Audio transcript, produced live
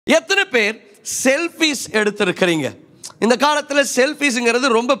எத்தனை பேர் செல்ஃபீஸ் எடுத்திருக்கிறீங்க? இந்த காலத்தில் செல்ஃபீஸுங்கிறது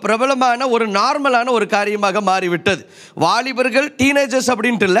ரொம்ப பிரபலமான ஒரு நார்மலான ஒரு காரியமாக மாறிவிட்டது. வாலிபர்கள், டீனேஜர்ஸ்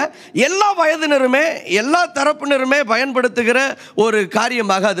அப்படின்ட்டு இல்லை, எல்லா வயதினருமே எல்லா தரப்பினருமே பயன்படுத்துகிற ஒரு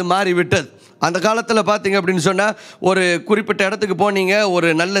காரியமாக அது மாறிவிட்டது. அந்த காலத்தில் பார்த்தீங்க அப்படின்னு சொன்னால், ஒரு குறிப்பிட்ட இடத்துக்கு போனீங்க, ஒரு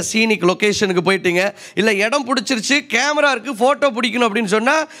நல்ல சீனிக் லொக்கேஷனுக்கு போயிட்டீங்க, இல்லை இடம் பிடிச்சிருச்சு, கேமரா இருக்குது, ஃபோட்டோ பிடிக்கணும் அப்படின்னு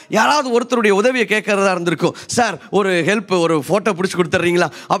சொன்னால் யாராவது ஒருத்தருடைய உதவியை கேட்கறதா இருந்திருக்கும். சார் ஒரு ஹெல்ப், ஒரு ஃபோட்டோ பிடிச்சி கொடுத்துட்றீங்களா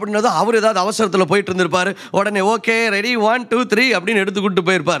அப்படின்னதும் அவர் ஏதாவது அவசரத்தில் போயிட்டு இருந்திருப்பார். உடனே ஓகே ரெடி 1 2 3 அப்படின்னு எடுத்துக்கிட்டு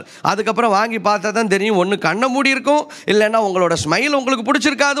போயிருப்பார். அதுக்கப்புறம் வாங்கி பார்த்தா தான் தெரியும், ஒன்று கண்ணை மூடி இருக்கும், இல்லைன்னா உங்களோட ஸ்மைல் உங்களுக்கு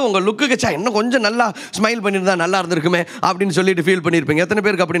பிடிச்சிருக்காது, உங்கள் லுக்கு கச்சா இன்னும் கொஞ்சம் நல்லா ஸ்மைல் பண்ணியிருந்தா நல்லா இருந்திருக்குமே அப்படின்னு சொல்லிட்டு ஃபீல் பண்ணியிருப்பீங்க. எத்தனை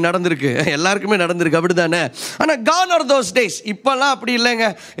பேருக்கு அப்படி நடந்திருக்கு? எல்லாருக்குமே நடந்திருக்கு, அப்படிதானே? ஆனால் gone are those days. இப்பெல்லாம் அப்படி இல்லைங்க,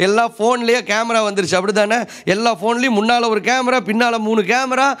 எல்லா ஃபோன்லேயே கேமரா வந்துருச்சு, அப்படிதானே? எல்லா ஃபோன்லேயும் முன்னால் ஒரு கேமரா, பின்னால் 3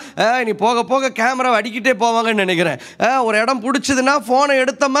 கேமரா. நீ போக போக கேமரா அடிக்கிட்டே போவாங்கன்னு நினைக்கிறேன். ஒரு இடம் பிடிச்சதுன்னா ஃபோனை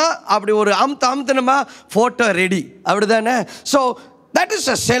எடுத்தோமா, அப்படி ஒரு அமுத்தினமா ஃபோட்டோ ரெடி, அப்படிதானே? So that is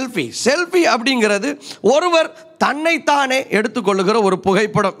a selfie. Selfie அப்படிங்கிறது ஒருவர் தன்னைத்தானே எடுத்துக்கொள்ளுகிற ஒரு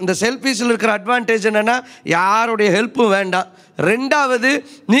புகைப்படம். இந்த செல்ஃபீஸில் இருக்கிற அட்வான்டேஜ் என்னென்னா, யாருடைய ஹெல்ப்பும் வேண்டாம். ரெண்டாவது,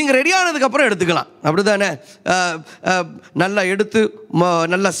 நீங்கள் ரெடியானதுக்கப்புறம் எடுத்துக்கலாம், அப்படிதானே? நல்லா எடுத்து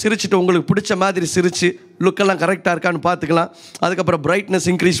நல்லா சிரிச்சுட்டு உங்களுக்கு பிடிச்ச மாதிரி சிரித்து லுக்கெல்லாம் கரெக்டாக இருக்கான்னு பார்த்துக்கலாம். அதுக்கப்புறம் பிரைட்னஸ்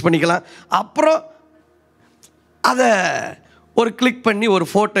இன்க்ரீஸ் பண்ணிக்கலாம். அப்புறம் அதை ஒரு கிளிக் பண்ணி ஒரு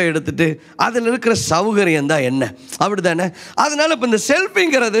ஃபோட்டோ எடுத்துகிட்டு அதில் இருக்கிற சௌகரியம் தான் என்ன, அப்படி தானே? அதனால் இப்போ இந்த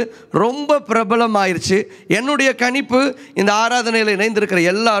செல்ஃபிங்கிறது ரொம்ப பிரபலமாயிருச்சு. என்னுடைய கணிப்பு, இந்த ஆராதனையில் இணைந்திருக்கிற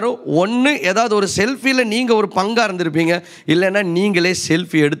எல்லாரும் ஒன்று ஏதாவது ஒரு செல்ஃபியில் நீங்கள் ஒரு பங்காக இருந்திருப்பீங்க, இல்லைன்னா நீங்களே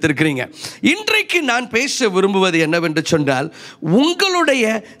செல்ஃபி எடுத்திருக்கிறீங்க. இன்றைக்கு நான் பேச விரும்புவது என்னவென்று சொன்னால், உங்களுடைய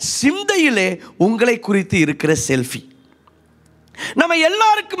சிந்தையிலே உங்களை குறித்து இருக்கிற செல்ஃபி. நம்ம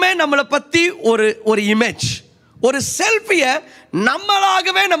எல்லாருக்குமே நம்மளை பற்றி ஒரு இமேஜ், ஒரு செல்ஃபியை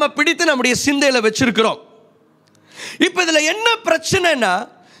நம்மளாகவே நம்ம பிடித்து நம்முடைய சிந்தையில் வச்சிருக்கிறோம். இப்போ இதில் என்ன பிரச்சனைனா,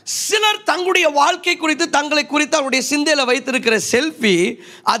 சிலர் தங்களுடைய வாழ்க்கை குறித்து, தங்களை குறித்து அவருடைய சிந்தையில் வைத்திருக்கிற செல்ஃபி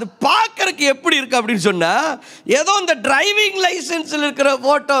அது பார்க்கறதுக்கு எப்படி இருக்கு அப்படின்னு சொன்னால், ஏதோ இந்த டிரைவிங் லைசன்ஸில் இருக்கிற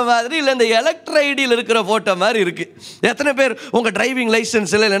ஃபோட்டோ மாதிரி, இல்லை இந்த எலக்ட்ர ஐடியில் இருக்கிற ஃபோட்டோ மாதிரி இருக்கு. எத்தனை பேர் உங்கள் டிரைவிங்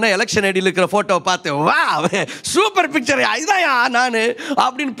லைசன்ஸில் இல்லைன்னா எலெக்ஷன் ஐடியில் இருக்கிற ஃபோட்டோவை பார்த்து வா சூப்பர் பிக்சர் இதான் நான்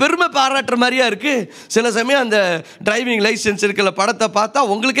அப்படின்னு பெருமை பாராட்டுற மாதிரியா இருக்கு? சில சமயம் அந்த டிரைவிங் லைசன்ஸ் இருக்கிற படத்தை பார்த்தா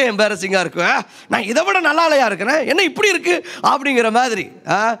உங்களுக்கே எம்பாரசிங்காக இருக்கும். நான் இதை விட நல்லா இல்லையா இருக்கிறேன், என்ன இப்படி இருக்கு அப்படிங்கிற மாதிரி.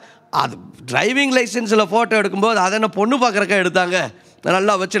 அது டிரைவிங் லைசன்ஸில் ஃபோட்டோ எடுக்கும்போது அதை என்ன பொண்ணு பார்க்குறக்கா எடுத்தாங்க?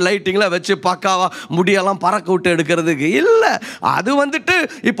 நல்லா வச்சு லைட்டிங்லாம் வச்சு பக்காவா முடியெல்லாம் பறக்க விட்டு எடுக்கிறதுக்கு இல்லை. அது வந்துட்டு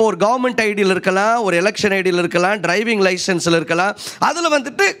இப்போ ஒரு கவர்மெண்ட் ஐடியில் இருக்கலாம், ஒரு எலெக்ஷன் ஐடியில் இருக்கலாம், டிரைவிங் லைசன்ஸில் இருக்கலாம். அதில்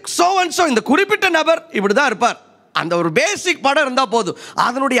வந்துட்டு ஸோ இந்த குறிப்பிட்ட நபர் இப்படி தான் இருப்பார், அந்த ஒரு பேசிக் படம் இருந்தால் போதும்.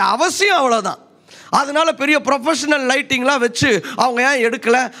 அதனுடைய அவசியம் அவ்வளோதான். அதனால பெரிய ப்ரொஃபஷனல் லைட்டிங்லாம் வச்சு அவங்க ஏன்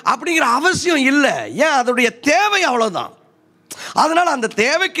எடுக்கலை அப்படிங்கிற அவசியம் இல்லை. ஏன்? அதனுடைய தேவை அவ்வளோதான். அதனால் அந்த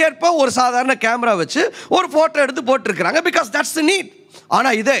தேவைக்கேற்ப ஒரு சாதாரண கேமரா வச்சு ஒரு ஃபோட்டோ எடுத்து போட்டிருக்கிறாங்க. Because that's the NEET.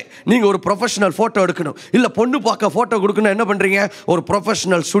 ஆனால் இதே நீங்கள் ஒரு ப்ரொஃபஷனல் ஃபோட்டோ எடுக்கணும், இல்லை பொண்ணு பார்க்க ஃபோட்டோ கொடுக்கணும், என்ன பண்ணுறீங்க? ஒரு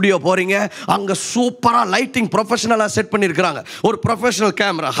ப்ரொஃபஷனல் ஸ்டுடியோ போகிறீங்க, அங்கே சூப்பராக லைட்டிங் ப்ரொஃபஷனலாக செட் பண்ணியிருக்கிறாங்க. ஒரு professional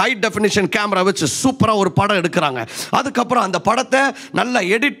camera, high definition camera வச்சு சூப்பராக ஒரு படம் எடுக்கிறாங்க. அதுக்கப்புறம் அந்த படத்தை நல்லா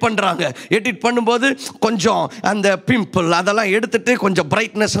எடிட் பண்ணுறாங்க. எடிட் பண்ணும்போது கொஞ்சம் அந்த பிம்பிள் அதெல்லாம் எடுத்துட்டு கொஞ்சம்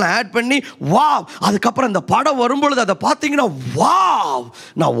பிரைட்னஸ்லாம் ஆட் பண்ணி வாவ், அதுக்கப்புறம் அந்த படம் வரும்பொழுது அதை பார்த்தீங்கன்னா வாவ்,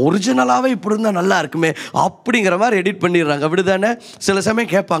 நான் ஒரிஜினலாகவே இப்படி இருந்தால் நல்லா இருக்குமே அப்படிங்கிற மாதிரி எடிட் பண்ணிடுறாங்க, அப்படி தானே? சில சமயம்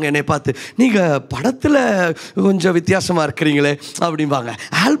கேட்பாங்க என்னை பார்த்து, நீங்கள் படத்தில் கொஞ்சம் வித்தியாசமாக இருக்கிறீங்களே அப்படிம்பாங்க,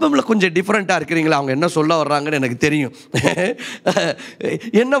 ஆல்பமில் கொஞ்சம் டிஃப்ரெண்ட்டாக இருக்கிறீங்களே. அவங்க என்ன சொல்ல வர்றாங்கன்னு எனக்கு தெரியும்.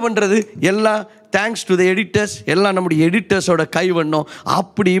 என்ன பண்ணுறது, எல்லாம் தேங்க்ஸ் டு த எடிட்டர்ஸ். எல்லாம் நம்முடைய எடிட்டர்ஸோட கைவண்ணம்.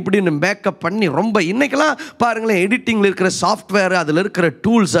 அப்படி இப்படின்னு மேக்கப் பண்ணி ரொம்ப இன்றைக்கெல்லாம் பாருங்களேன், எடிட்டிங்கில் இருக்கிற சாஃப்ட்வேர், அதில் இருக்கிற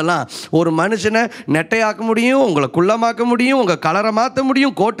டூல்ஸ் எல்லாம் ஒரு மனுஷனை நெட்டையாக்க முடியும், உங்களை குள்ளமாக்க முடியும், உங்கள் கலரை மாற்ற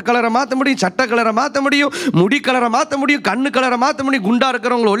முடியும், கோட்டு கலரை மாற்ற முடியும், சட்டை கலரை மாற்ற முடியும், முடி கலரை மாற்ற முடியும், கண்ணு கலரை மாற்ற முடியும், குண்டாக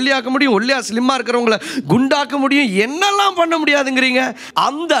இருக்கிறவங்களை ஒல்லியாக்க முடியும், ஒல்லியாக ஸ்லிம்மாக இருக்கிறவங்களை குண்டாக்க முடியும், என்னெல்லாம் பண்ண முடியாதுங்கிறீங்க.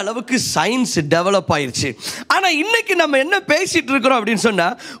 அந்த அளவுக்கு சயின்ஸ் டெவலப் ஆயிடுச்சு. ஆனால் இன்னைக்கு நம்ம என்ன பேசிட்டு இருக்கிறோம் அப்படின்னு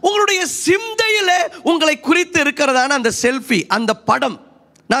சொன்னால், உங்களுடைய சிந்தையில் உங்களை குறித்து இருக்கிறதான அந்த செல்ஃபி, அந்த படம்.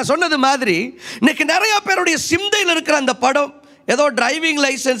 நான் சொன்னது மாதிரி இன்னைக்கு நிறைய பேருடைய சிந்தையில் இருக்கிற அந்த படம் ஏதோ டிரைவிங்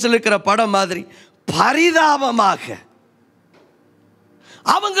லைசன்ஸ் இருக்கிற படம் மாதிரி பரிதாபமாக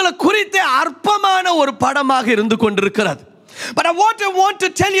அவங்களை குறித்து அற்பமான ஒரு படமாக இருந்து கொண்டிருக்கிறது. But what I want to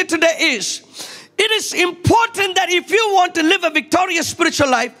tell you today is, it is important that if you want to live a victorious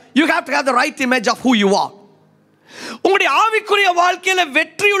spiritual life, you have to have the right image of who you are. உங்களுடைய ஆவிக்குரிய வாழ்க்கையில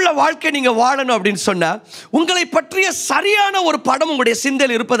வெற்றியுள்ள வாழ்க்கை நீங்க வாழணும் அப்படின்னு சொன்னா உங்களை பற்றிய சரியான ஒரு படம் உங்களுடைய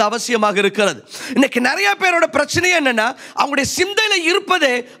சிந்தையில் இருப்பது அவசியமாக இருக்கிறது. இன்னைக்கு நிறைய பேரோட பிரச்சனை என்னன்னா, அவங்களுடைய சிந்தையில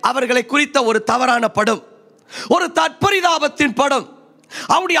இருப்பதே அவர்களை குறித்த ஒரு தவறான படம், ஒரு தற்பரிதாபத்தின் படம்.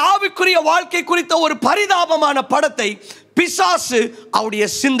 அவருடைய ஆவிக்குரிய வாழ்க்கை குறித்த ஒரு பரிதாபமான படத்தை பிசாசு அவருடைய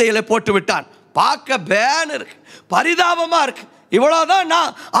சிந்தையில போட்டு விட்டான். பார்க்க பேன் இருக்கு, பரிதாபமா இருக்கு, இவ்வளவுதான்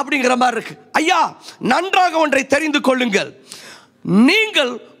நான் அப்படிங்கிற மாதிரி இருக்கு. ஐயா, நன்றாக ஒன்றை தெரிந்து கொள்ளுங்கள்.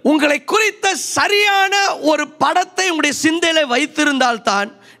 நீங்கள் உங்களை குறித்த சரியான ஒரு படத்தை உங்களுடைய சிந்தையில வைத்திருந்தால்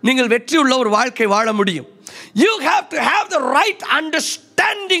தான் நீங்கள் வெற்றியுள்ள ஒரு வாழ்க்கை வாழ முடியும். You have to have the right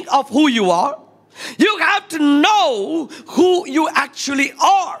understanding of who you are. You have to know who you actually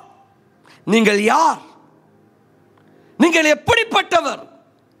are. நீங்கள் யார், நீங்கள் எப்படிப்பட்டவர்,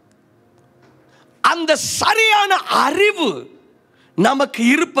 அந்த சரியான அறிவு நமக்கு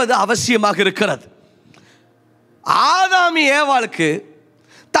இருப்பது அவசியமாக இருக்கிறது. ஆதாம் ஏவாளுக்கு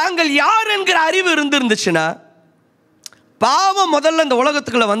தாங்கள் யார் என்கிற அறிவு இருந்துச்சுன்னா பாவம் முதல்ல இந்த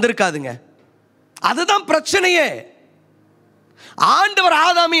உலகத்துக்குள்ள வந்திருக்காதுங்க. அதுதான் பிரச்சனையே. ஆண்டவர்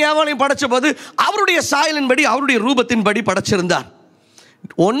ஆதாமி ஏவாளையும் படைச்ச போது அவருடைய சாயலின்படி அவருடைய ரூபத்தின்படி படைச்சிருந்தார்.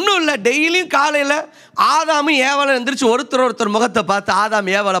 ஒன்றும் இல்லை, டெய்லியும் காலையில் ஆதாமி ஏவாளை எந்திரிச்சு ஒருத்தர் முகத்தை பார்த்து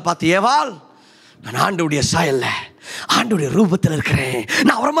ஆதாம் ஏவாளை பார்த்து, ஏவாள் நான் ஆண்டவருடைய சாயல்ல ஆண்டவருடைய ரூபத்தில் இருக்கிறேன்,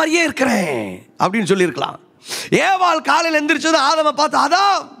 நான் அவரை மாதிரியே இருக்கிறேன் அப்படின்னு சொல்லியிருக்கலாம். ஏவாள் காலையில் எந்திரிச்சது ஆதாமை பார்த்து,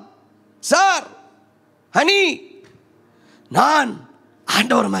 ஆதாம் சார் ஹனி நான்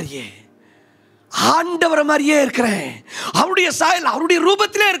ஆண்டவரை மாதிரியே இருக்கிறேன், அவருடைய சாயல் அவருடைய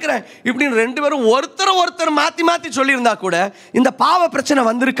ரூபத்திலே இருக்கிறேன் இப்படின்னு ரெண்டு பேரும் ஒருத்தர் மாற்றி மாற்றி சொல்லியிருந்தா கூட இந்த பாவ பிரச்சனை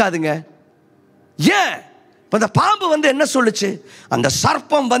வந்திருக்காதுங்க. ஏன்? அந்த பாம்பு என்ன சொல்லுச்சு? அந்த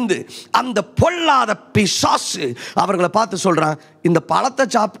சர்ப்பம் அந்த பொல்லாத பிசாசு அவர்களை பார்த்து சொல்றான், இந்த பழத்தை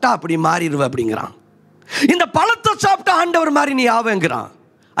சாப்பிட்டா அப்படி மாறிடுவ அப்படிங்கிறான். இந்த பழத்தை சாப்பிட்டா ஆண்டவர் மாதிரி நீ ஆவேங்கிறான்.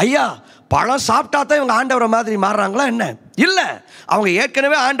 ஐயா, பழம் சாப்பிட்டா தான் இவங்க ஆண்டவரை மாதிரி மாறுறாங்களா என்ன? இல்லை, அவங்க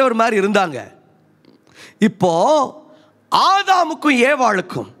ஏற்கனவே ஆண்டவர் மாதிரி இருந்தாங்க. இப்போ ஆதாமுக்கும்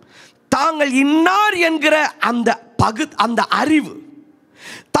ஏவாளுக்கும் தாங்கள் இன்னார் என்கிற அந்த அறிவு,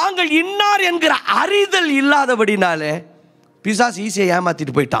 தாங்கள் இன்னார் என்கிற அறிதல் இல்லாதபடினாலே பிசாசு ஈஸியா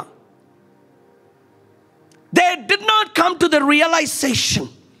ஏமாத்திட்டு போயிட்டான். They did not come to the realization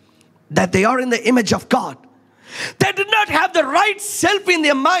that they are in the image of God. They did not have the right self in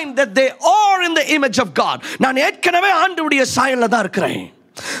their mind that they are in the image of God. நான் ஏற்கனவே ஆண்டவருடைய சாயல்ல தான் இருக்கிறேன்.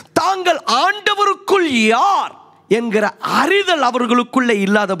 தாங்கள் ஆண்டவருக்குள் யார் என்கிற அறிதல் அவர்களுக்குள்ள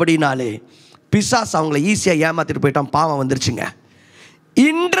இல்லாதபடினாலே பிசாசு அவங்களை ஈஸியா ஏமாத்திட்டு போயிட்டான். பாவம் வந்துருச்சுங்க.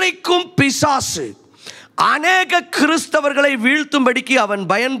 இன்றைக்கும் பிசாசு அநேக கிறிஸ்தவர்களை வீழ்த்தும்படிக்கு அவன்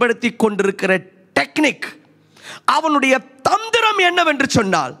பயன்படுத்தி கொண்டிருக்கிற டெக்னிக், அவனுடைய தந்திரம் என்னவென்று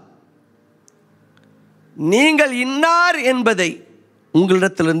சொன்னால், நீங்கள் இன்னார் என்பதை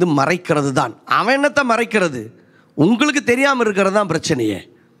உங்களிடத்திலிருந்து மறைக்கிறது தான். அவன் என்னத்தை மறைக்கிறது? உங்களுக்கு தெரியாமல் இருக்கிறது தான் பிரச்சனையே.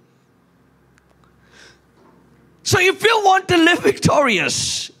 So if you want to live victorious,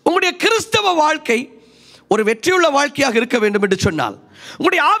 உங்களுடைய கிறிஸ்தவ வாழ்க்கை ஒரு வெற்றியுள்ள வாழ்க்கையாக இருக்க வேண்டும் என்று சொன்னால்,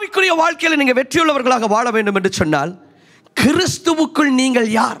 உங்களுடைய ஆவிக்குரிய வாழ்க்கையில் நீங்கள் வெற்றியுள்ளவர்களாக வாழ வேண்டும் என்று சொன்னால், கிறிஸ்துவுக்குள் நீங்கள்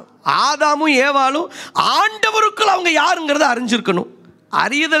யார்? ஆதாமும் ஏவாளும் ஆண்டவருக்குள் அவங்க யாருங்கிறத அறிஞ்சிருக்கணும்.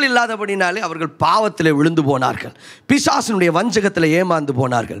 அறிதல் இல்லாதபடினாலே அவர்கள் பாவத்தில் விழுந்து போனார்கள், பிசாசினுடைய வஞ்சகத்தில் ஏமாந்து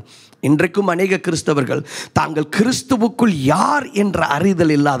போனார்கள். இன்றைக்கும் அநேக கிறிஸ்தவர்கள் தாங்கள் கிறிஸ்துவுக்குள் யார் என்ற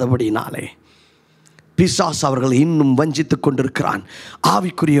அறிதல் இல்லாதபடினாலே பிசாசு அவர்கள் இன்னும் வஞ்சித்துக் கொண்டிருக்கிறான்.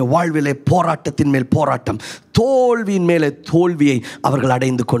 ஆவிக்குரிய வாழ்விலே போராட்டத்தின் மேல் போராட்டம், தோல்வியின் மேலே தோல்வியை அவர்கள்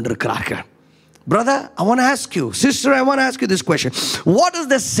அடைந்து கொண்டிருக்கிறார்கள். Brother, I want to ask you, sister, I want to ask you this question. What is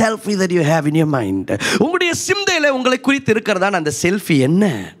the selfie that you have in your mind? உங்களுடைய சிந்தையில உங்களை குறித்து இருக்கிறதான அந்த செல்ஃபி என்ன?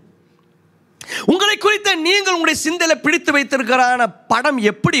 உங்களை குறித்த நீங்கள் உங்களுடைய சிந்தையில பிடித்து வைத்திருக்கிறான படம்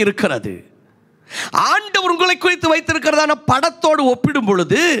எப்படி இருக்கிறது? ஆண்டவர் உங்களை குறித்து வைத்திருக்கிறதான படத்தோடு ஒப்பிடும்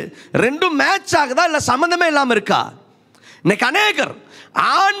பொழுது ரெண்டும் மேட்ச் ஆகுதா, இல்லை சம்மந்தமே இல்லாமல் இருக்கா? இன்னைக்கு அநேகர்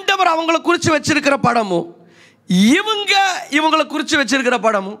ஆண்டவர் அவங்களை குறித்து வச்சிருக்கிற படமும் இவங்களை குறித்து வச்சிருக்கிற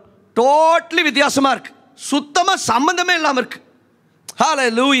படமும் டோட்டலி வித்தியாசமாக இருக்கு, சுத்தமாக சம்பந்தமே இல்லாமல் இருக்கு.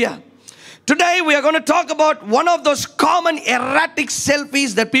 Hallelujah. Today we are going to talk about one of those common erratic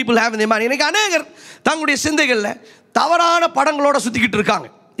selfies that people have in their mind. இன்னைக்கு அநேகர் தங்களுடைய சிந்தைகளில் தவறான படங்களோட சுற்றிக்கிட்டு இருக்காங்க.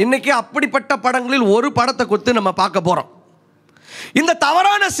 இன்னைக்கு அப்படிப்பட்ட படங்களில் ஒரு படத்தை கொடுத்து நம்ம பார்க்க போகிறோம். இந்த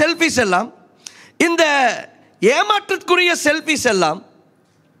தவறான செல்ஃபிஸ் எல்லாம், இந்த ஏமாற்றத்துக்குரிய செல்ஃபிஸ் எல்லாம்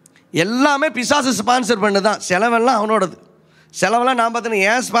எல்லாமே பிசாசு ஸ்பான்சர் பண்ணதான். செலவெல்லாம் அவனோடது. செலவெல்லாம் நான் பார்த்தேன்,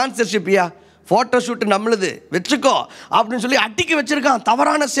 ஏன் ஸ்பான்சர்ஷிப்பியா ஃபோட்டோ ஷூட் நம்மளுது வச்சுக்கோ அப்படின்னு சொல்லி அட்டிக்கு வச்சிருக்கான்.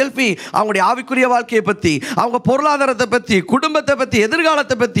 தவறான செல்ஃபி. அவங்களுடைய ஆவிக்குரிய வாழ்க்கையை பற்றி, அவங்க பொருளாதாரத்தை பற்றி, குடும்பத்தை பற்றி,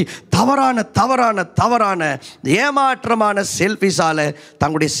 எதிர்காலத்தை பற்றி தவறான தவறான தவறான ஏமாற்றமான செல்ஃபிஸால்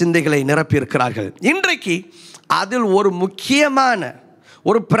தங்களுடைய சிந்தைகளை நிரப்பியிருக்கிறார்கள். இன்றைக்கு அதில் ஒரு முக்கியமான,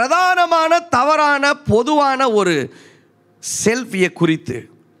 ஒரு பிரதானமான தவறான பொதுவான ஒரு செல்ஃபியை குறித்து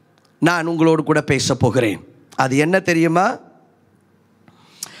நான் உங்களோடு கூட பேச போகிறேன். அது என்ன தெரியுமா?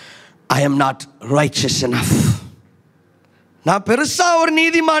 I am not righteous enough. நான் பெருசாக ஒரு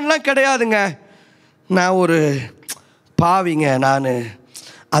நீதிமான்லாம் கிடையாதுங்க, நான் ஒரு பாவிங்க, நான்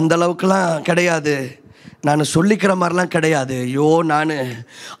அந்த அளவுக்குலாம் கிடையாது, நான் சொல்லிக்கிற மாதிரிலாம் கிடையாது, ஐயோ நான்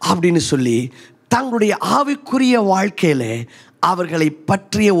அப்படின்னு சொல்லி தங்களுடைய ஆவிக்குரிய வாழ்க்கையில் அவர்களை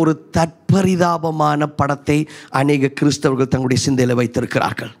பற்றிய ஒரு தற்பரிதாபமான படத்தை அநேக கிறிஸ்தவர்கள் தங்களுடைய சிந்தையில்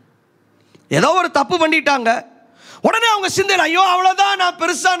வைத்திருக்கிறார்கள். ஏதோ ஒரு தப்பு பண்ணிட்டாங்க, உடனே அவங்க சிந்தையில் ஐயோ அவ்வளோதான், நான்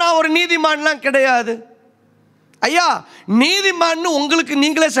பெருசாக நான் ஒரு நீதிமான்லாம் கிடையாது. ஐயா, நீதிமான்னு உங்களுக்கு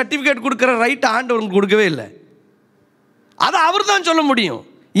நீங்களே சர்டிஃபிகேட் கொடுக்குற ரைட் ஆண்டவர் கொடுக்கவே இல்லை. அதை அவர் தான் சொல்ல முடியும்.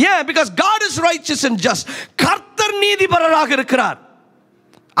 ஏன்? Because God is riches and just. கர்த்தர் நீதிபரராக இருக்கிறார்.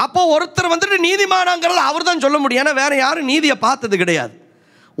 அப்போ ஒருத்தர் வந்துட்டு நீதிமானாங்கிறத அவர் தான் சொல்ல முடியும். ஏன்னா வேற யாரும் நீதியை பார்த்தது கிடையாது.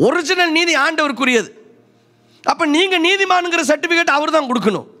 ஒரிஜினல் நீதி ஆண்டவருக்குரியது. அப்போ நீங்கள் நீதிமானுங்கிற சர்டிஃபிகேட் அவர் தான்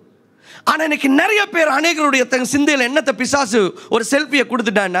கொடுக்கணும். ஆனால் இன்னைக்கு நிறைய பேர் அநேகருடைய தங்க சிந்தையில் என்னத்தை பிசாசு ஒரு செல்ஃபியை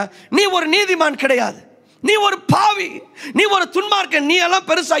கொடுத்துட்டான்னா, நீ ஒரு நீதிமான் கிடையாது, நீ ஒரு பாவி, நீ ஒரு துன்மார்க்கன், நீ எல்லாம்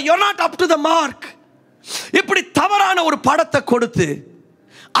பெருசா, you are not up to the mark. இப்படி தவறான ஒரு படத்தை கொடுத்து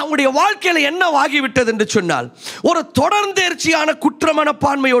அவங்களுடைய வாழ்க்கையில் என்ன ஆகிவிட்டது என்று சொன்னால், ஒரு தொடர்ந்தேர்ச்சியான குற்ற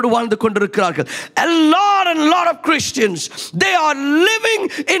மனப்பான்மையோடு வாழ்ந்து கொண்டிருக்கிறார்கள். A lot of Christians, they are living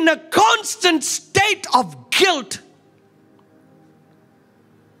in a constant state of guilt.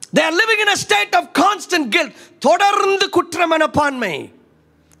 They are living in a state of constant guilt. தொடர்ந்து குற்ற மனப்பான்மை.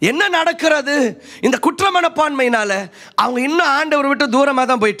 என்ன நடக்கிறது? இந்த குற்ற மனப்பான்மையினால அவங்க இன்னும் ஆண்டவரை விட்டு தூரமாக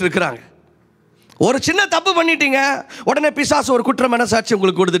தான் போயிட்டு இருக்கிறாங்க. ஒரு சின்ன தப்பு பண்ணிட்டீங்க, உடனே பிசாசு ஒரு குற்ற மனசாட்சி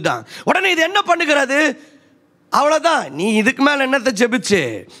உங்களுக்கு கொடுத்துட்டான். உடனே இது என்ன பண்ணுகிறது? அவ்வளோதான், நீ இதுக்கு மேலே என்னத்தை ஜெபிச்சு,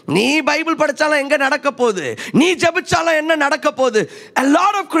 நீ பைபிள் படித்தாலும் எங்கே நடக்க போகுது, நீ ஜெபிச்சாலும் என்ன நடக்க போகுது? A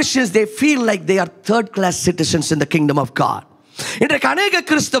lot of Christians, they feel like they are third class citizens in the kingdom of God. இன்றைக்கு அநேக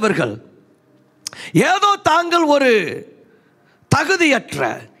கிறிஸ்தவர்கள் ஏதோ தாங்கள் ஒரு தகுதியற்ற,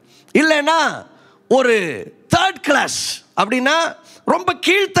 இல்லைன்னா ஒரு தேர்ட் கிளாஸ், அப்படின்னா ரொம்ப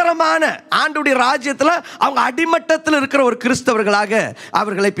கீழ்த்தரமான, ஆண்டுடைய ராஜ்யத்தில் அவங்க அடிமட்டத்தில் இருக்கிற ஒரு கிறிஸ்தவர்களாக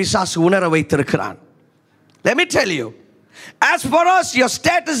அவர்களை பிசாசு உணர வைத்திருக்கிறான். Let me tell you, as far as your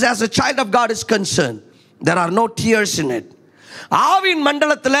status as a child of God is concerned, there are no tiers in it. Aavin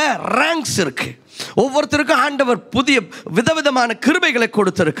மண்டலத்தில் ரேங்க்ஸ் இருக்கு. ஒவ்வொருத்தருக்கும் ஆண்டவர் புதிய விதவிதமான கிருபைகளை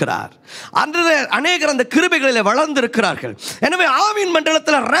கொடுத்திருக்கிறார். அநேகர் அந்த கிருபைகளில் வளர்ந்திருக்கிறார்கள். எனவே ஆவின்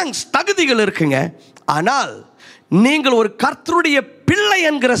மண்டலத்தில் ரேங்க்ஸ், தகுதிகள் இருக்குங்க. ஆனால் நீங்கள் ஒரு கர்த்தருடைய பிள்ளை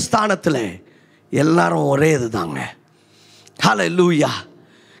என்கிற ஸ்தானத்தில் எல்லாரும் ஒரே இதுதாங்க. ஹல்லேலூயா.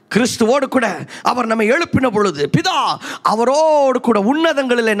 கிறிஸ்துவோடு கூட அவர் நம்மை எழுப்பின பொழுது பிதா அவரோடு கூட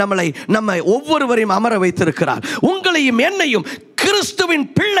உன்னதங்களிலே நம்மை ஒவ்வொருவரையும் அமர வைத்திருக்கிறார். உங்களையும் என்னையும் கிறிஸ்துவின்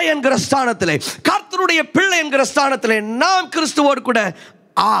பிள்ளை என்கிற ஸ்தானத்திலே, கர்த்தருடைய பிள்ளை என்கிற ஸ்தானத்திலே நாம் கிறிஸ்துவோடு கூட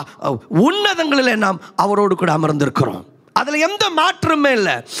உன்னதங்களிலே நாம் அவரோடு கூட அமர்ந்திருக்கிறோம். அதுல எந்த மாற்றமே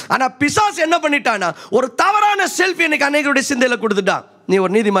இல்லை. ஆனா பிசாசு என்ன பண்ணிட்டானா, ஒரு தவறான செல்ஃபி இன்னைக்கு அநேகருடைய சிந்தையில கொடுத்துட்டான். நீ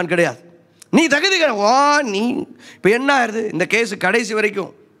ஒரு நீதிமான் கிடையாது, நீ தகுதி நீ இப்போ என்ன ஆயிருது? இந்த கேஸ் கடைசி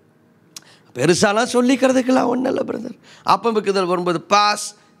வரைக்கும் பெருசாலாம் சொல்லிக்கிறதுக்கெல்லாம் ஒன்றும் இல்லை பிரதர். அப்பம் பிக்குதல் வரும்போது பாஸ்,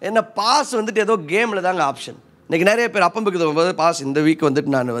 என்ன பாஸ் வந்துட்டு ஏதோ கேமில் தாங்க ஆப்ஷன். இன்றைக்கி நிறைய பேர் அப்பம் பிக்குதல் வரும்போது பாஸ், இந்த வீக்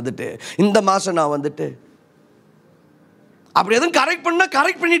வந்துட்டு நான் வந்துட்டு, இந்த மாதம் நான் வந்துட்டு, அப்படி எதுவும் கரெக்ட் பண்ணால்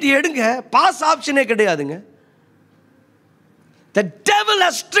கரெக்ட் பண்ணிட்டு எடுங்க, பாஸ் ஆப்ஷனே கிடையாதுங்க. The devil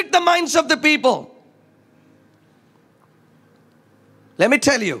has tricked the minds of the people. Let me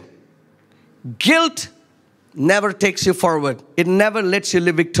tell you, guilt never takes you forward. It never lets you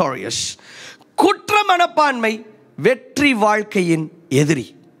live victorious. குற்ற மனப்பான்மை வெற்றி வாழ்க்கையின் எதிரி.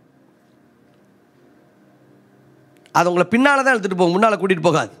 அது உங்களை பின்னால தான் எடுத்துட்டு போகும், முன்னால கூட்டிட்டு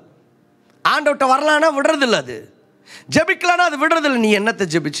போகாது. ஆண்டவர்கிட்ட வரலான்னா விடுறதில்லை, அது ஜெபிக்கலான்னா அது விடுறதில்லை. நீ என்னத்தை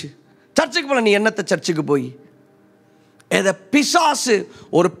ஜெபிச்சு சர்ச்சுக்கு போல, நீ என்னத்தை சர்ச்சுக்கு போய், இதை பிசாசு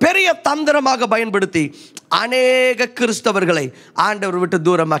ஒரு பெரிய தந்திரமாக பயன்படுத்தி அநேக கிறிஸ்தவர்களை ஆண்டவர் விட்டு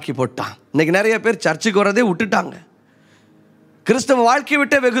தூரமாக்கி போட்டான். இன்னைக்கு நிறைய பேர் சர்ச்சுக்கு வரதே விட்டுட்டாங்க, கிறிஸ்தவ வாழ்க்கையை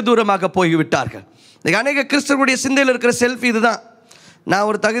விட்டே வெகு தூரமாக போய்விட்டார்கள். இன்னைக்கு அநேக கிறிஸ்தவர்களுடைய சிந்தையில் இருக்கிற செல்ஃபி இதுதான். நான்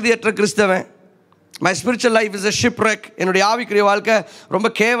ஒரு தகுதியற்ற கிறிஸ்தவன், my spiritual life is a shipwreck. என்னுடைய ஆவிக்குரிய வாழ்க்கை ரொம்ப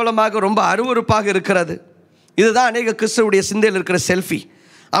கேவலமாக, ரொம்ப அருவருப்பாக இருக்கிறது. இதுதான் அநேக கிறிஸ்தவருடைய சிந்தையில் இருக்கிற செல்ஃபி.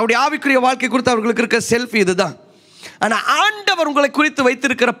 அவருடைய ஆவிக்குரிய வாழ்க்கை குறித்து அவர்களுக்கு இருக்கிற செல்ஃபி இதுதான். ஆனா ஆண்டவர் உங்களை குறித்து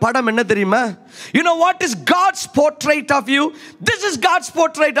வைத்திருக்கிற படம் என்ன தெரியுமா? You know what is God's portrait of you? This is God's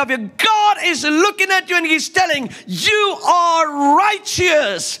portrait of you. God is looking at you and he's telling you are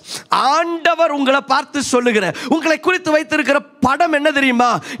righteous. ஆண்டவர் உங்களை பார்த்து சொல்லுகிற உங்களை குறித்து வைத்திருக்கிற படம் என்ன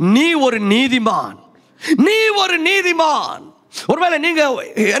தெரியுமா? நீ ஒரு நீதிமான், நீ ஒரு நீதிமான். ஒருவேளை நீங்க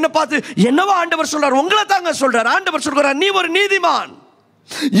என்ன பார்த்து என்னவா ஆண்டவர் சொல்றார்? உங்களை தாங்க சொல்றார். ஆண்டவர் சொல்றார் நீ ஒரு நீதிமான்.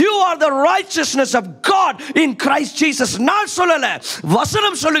 You are the righteousness of God in Christ Jesus. நான் சொல்லல,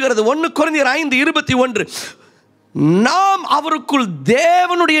 வசனம் சொல்லுகிறது. 1 கொரிந்தியர் 5:21, நாம் அவருக்குள்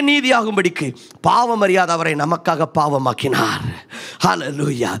தேவனுடைய நீதியாகும்படிக்கு பாவம் அறியாத அவரை நமக்காக பாவமாக்கினார்.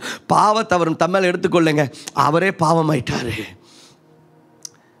 ஹல்லேலூயா. பாவத்தை அவர் தம்மேல் எடுத்துக்கொள்ளுங்க, அவரே பாவமாயிட்டாரு.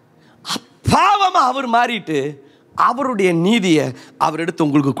 பாவமா அவர் மாறிட்டு அவருடைய நீதியை அவர் எடுத்து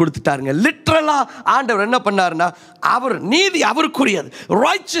உங்களுக்கு கொடுத்துட்டாருங்க. லிட்டரலா ஆண்டவர் என்ன பண்ணாருன்னா, அவர் நீதி அவருக்குரியது.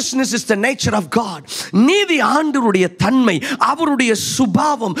 Righteousness is the nature of God. நீதி ஆண்டவருடைய தன்மை, அவருடைய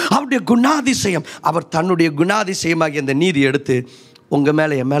சுபாவம், அவருடைய குணாதிசயம். அவர் தன்னுடைய குணாதிசயமாகிய அந்த நீதி எடுத்து உங்க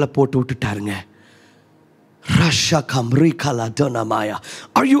மேல என் மேல போட்டு விட்டுட்டாருங்க.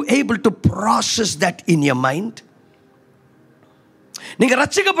 Are you able to process that in your mind? நீங்க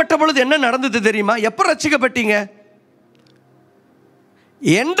ரட்சிக்கப்பட்ட பொழுது என்ன நடந்தது தெரியுமா? எப்ப ரட்சிக்கப்பட்டீங்க?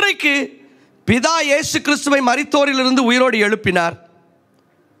 என்றைக்கு பிதா இயேசு கிறிஸ்துவை மரித்தோரிலிருந்து உயிரோடு எழுப்பினார்,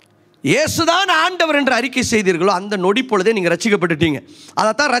 இயேசுதான் ஆண்டவர் என்று அறிக்கை செய்தீர்களோ அந்த நொடி பொழுதே நீங்க ரட்சிக்கப்பட்டுட்டீங்க.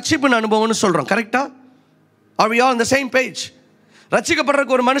 அதைத்தான் ரட்சிப்பின் அனுபவம்னு சொல்றோம். கரெக்டா? Are we all on the same page?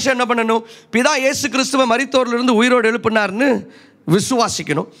 ரட்சிக்கப்படுறதுக்கு ஒரு மனுஷன் என்ன பண்ணணும்? பிதா இயேசு கிறிஸ்துவை மரித்தோரிலிருந்து உயிரோடு எழுப்பினார்னு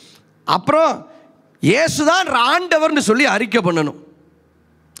விசுவாசிக்கணும். அப்புறம் இயேசுதான் ஆண்டவர்னு சொல்லி அறிக்கை பண்ணணும்.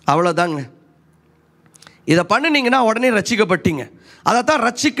 அவ்வளோதாங்க. இதை பண்ணினீங்கன்னா உடனே ரட்சிக்கப்பட்டீங்க. அதைத்தான்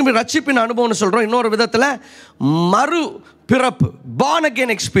ரட்சிப்பின் அனுபவம்னு சொல்கிறோம். இன்னொரு விதத்தில் மறு பிறப்பு, born again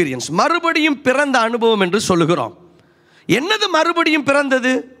experience, மறுபடியும் பிறந்த அனுபவம் என்று சொல்லுகிறோம். என்னது மறுபடியும்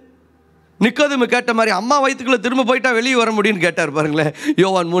பிறந்தது? நிக்கோதேமு கேட்ட மாதிரி அம்மா வயிற்றுக்குள்ள திரும்ப போயிட்டா வெளியே வர முடியும்னு கேட்டார் பாருங்களேன்.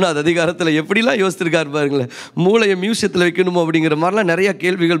 யோவான் 3ஆவது அதிகாரத்தில் எப்படிலாம் யோசிச்சிருக்காரு பாருங்களேன். மூளையை மியூசியத்தில் வைக்கணுமோ அப்படிங்கிற மாதிரிலாம் நிறைய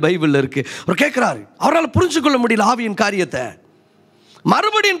கேள்விகள் பைபிளில் இருக்குது. அவர் கேட்குறாரு, அவரால் புரிஞ்சுக்கொள்ள முடியல ஆவியின் காரியத்தை.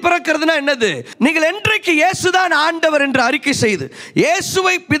 மறுபடியும் பிறக்கிறதுனா என்னது? நீங்கள் என்றைக்கு இயேசுதான் ஆண்டவர் என்று அறிக்கை செய்து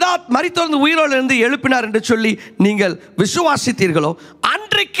இயேசுவை பிதா மரித்தோர்ந்து உயிரோடு இருந்து எழுப்பினார் என்று சொல்லி நீங்கள் விசுவாசித்தீர்களோ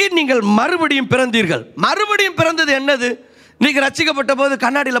அன்றைக்கு நீங்கள் மறுபடியும் பிறந்தீர்கள். மறுபடியும் பிறந்தது என்னது? நீங்க ரட்சிக்கப்பட்ட போது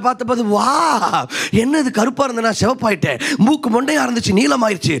கண்ணாடியில் பார்த்த போது வா என்னது கருப்பா இருந்தனா சிவப்பாயிட்டேன், மூக்கு மொண்டையா இருந்துச்சு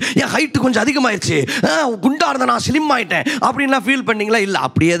நீளமாயிருச்சு, என் ஹைட்டு கொஞ்சம் அதிகமாயிருச்சு, குண்டா இருந்தனா ஸ்லிம் ஆயிட்டேன் அப்படின்லாம் ஃபீல் பண்ணீங்களா? இல்லை,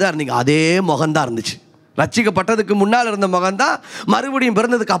 அப்படியே தான் இருந்தீங்க. அதே முகம்தான் இருந்துச்சு. ரட்சிக்கப்பட்டதுக்கு முன்னால் இருந்த முகம்தான் மறுபடியும்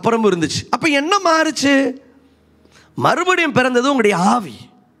பிறந்ததுக்கு அப்புறமும் இருந்துச்சு. அப்ப என்ன மாறுச்சு? மறுபடியும் பிறந்தது உங்களுடைய ஆவி.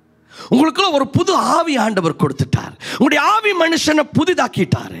 உங்களுக்குள்ள ஒரு புது ஆவி ஆண்டவர் கொடுத்துட்டார். உங்களுடைய ஆவி மனுஷனை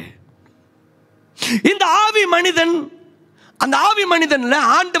புதிதாக்கிட்டாரு. இந்த ஆவி மனிதன், அந்த ஆவி மனிதன்ல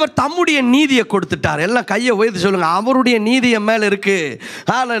ஆண்டவர் தம்முடைய நீதியை கொடுத்துட்டார். எல்லாம் கையை உயர்த்தி சொல்லுங்க, அவருடைய நீதி என் மேல இருக்கு.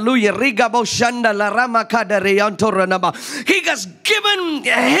 ஹalleluya. ரிகபோ ஷண்டல ரமகடரே அன்டோரனபா. He has given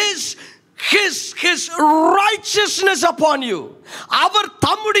his righteousness upon you. அவர்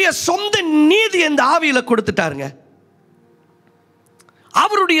தம்முடைய சொந்த நீதி இந்த ஆவியில கொடுத்துட்டாருங்க.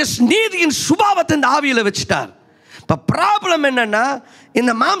 அவருடைய நீதியின் சுபாவத்தை இந்த ஆவியில வச்சுட்டார். இப்ப ப்ராப்ளம் என்னன்னா,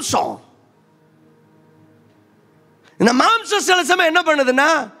 இந்த மாம்சம் சில சமயம் என்ன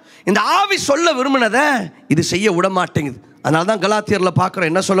பண்ணுதுன்னா, இந்த ஆவி சொல்ல விரும்பினதை இது செய்ய விட மாட்டேங்குது. அதனால தான் கலாத்தியர்ல பார்க்கிறோம்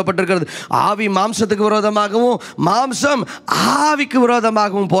என்ன சொல்லப்பட்டிருக்கிறது? ஆவி மாம்சத்துக்கு விரோதமாகவும் மாம்சம் ஆவிக்கு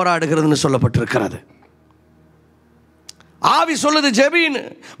விரோதமாகவும் போராடுகிறதுன்னு சொல்லப்பட்டிருக்கிறது. ஆவி சொல்லுது ஜெபின்னு,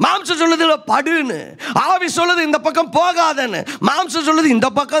 மாம்சம் சொல்லுது படுன்னு. ஆவி சொல்லுது இந்த பக்கம் போகாதன்னு, மாம்சம் சொல்லுது இந்த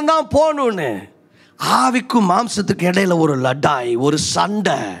பக்கம் தான் போகணும்னு. ஆவிக்கும் மாம்சத்துக்கு இடையில ஒரு லடாய், ஒரு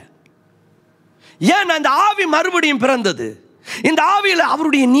சண்டை. ஏன்? அந்த ஆவி மறுபடியும் பிறந்தது. இந்த ஆவியில்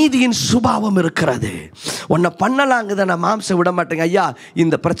அவருடைய நீதியின் சுபாவம் இருக்கிறது. உன்னை பண்ணலாங்குத நான் மாம்சம் விட மாட்டேங்க. ஐயா,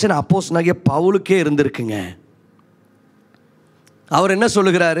 இந்த பிரச்சனை அப்போஸ்தலனாகிய பவுலுக்கே இருந்திருக்குங்க. அவர் என்ன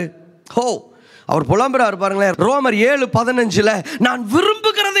சொல்லுகிறாரு? அவர் புலம்புறாரு பாருங்களேன். ரோமர் 7:15 நான்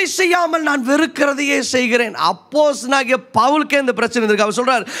விரும்புகிறதை செய்யாமல் நான் வெறுக்கிறதையே செய்கிறேன். அப்போஸ்தலனாகிய பவுலுக்கே இந்த பிரச்சனை இருக்கு. அவர்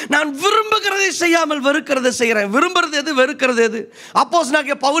சொல்றாரு, நான் விரும்புகிறதை செய்யாமல் வெறுக்கிறதை செய்கிறேன். விரும்புறது எது, வெறுக்கிறது எது?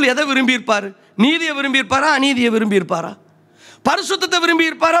 அப்போஸ்தலனாகிய பவுல் எதை விரும்பி இருப்பாரு? நீதியை விரும்பி இருப்பாரா, அநீதியை விரும்பி இருப்பாரா? பரிசுத்தத்தை விரும்பி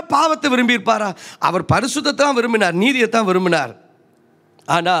இருப்பாரா, பாவத்தை விரும்பி இருப்பாரா? அவர் பரிசுத்தத்தை தான் விரும்பினார், நீதியை தான் விரும்பினார்.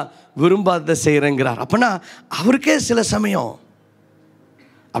 ஆனா விரும்பாததை செய்யறேங்கிறார். அப்பனா அவருக்கே சில சமயம்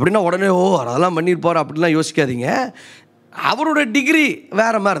அப்படின்னா உடனே அதெல்லாம் பண்ணியிருப்பார் அப்படின்லாம் யோசிக்காதீங்க. அவரோட டிகிரி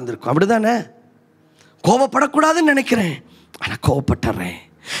வேற மாதிரி இருந்திருக்கும். அப்படிதானே? கோவப்படக்கூடாதுன்னு நினைக்கிறேன், ஆனா கோவப்பட்டுறேன்.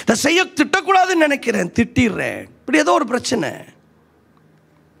 இதை செய்ய திட்டக்கூடாதுன்னு நினைக்கிறேன், திட்டிடுறேன். இப்படி ஏதோ ஒரு பிரச்சனை.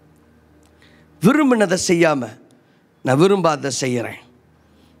 விரும்பினதை செய்யாம நான் விரும்பாத செய்கிறேன்.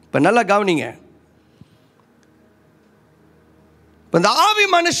 இப்போ நல்லா கவனிங்க. இப்போ இந்த ஆவி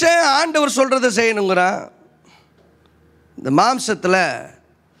மனுஷன் ஆண்டவர் சொல்கிறத செய்யணுங்கிறான். இந்த மாம்சத்தில்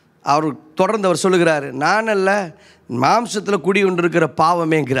அவர் தொடர்ந்து அவர் சொல்லுகிறார், நான் அல்ல மாம்சத்தில் குடி கொண்டு இருக்கிற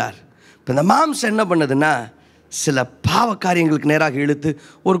பாவமேங்கிறார். இப்போ இந்த மாம்சம் என்ன பண்ணுதுன்னா சில பாவ காரியங்களுக்கு நேராக இழுத்து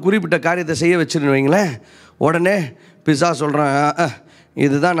ஒரு குறிப்பிட்ட காரியத்தை செய்ய வச்சுருன்னு வைங்களேன், உடனே பிசா சொல்கிறான்,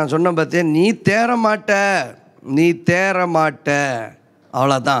 இதுதான் நான் சொன்ன பார்த்தேன், நீ தேற மாட்ட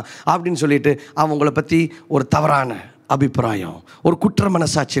அவ்வளோதான் அப்படின்னு சொல்லிட்டு அவங்கள பற்றி ஒரு தவறான அபிப்பிராயம், ஒரு குற்ற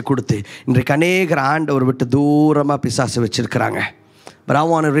மனசாட்சியை கொடுத்து இன்றைக்கு அநேகர் ஆண்டவர் விட்டு தூரமாக பிசாசு வச்சுருக்கிறாங்க. But I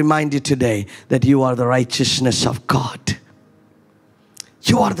want to remind you today that you are the righteousness of God.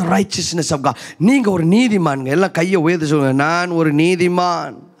 You are the righteousness of God. நீங்கள் ஒரு நீதிமான். எல்லாம் கையை உயர்த்தி சொல்லுங்க, நான் ஒரு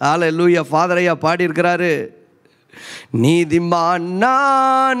நீதிமான். ஹல்லேலூயா. ஃபாதர் ஐயா பாடி இருக்கிறாரு, நீதிமான்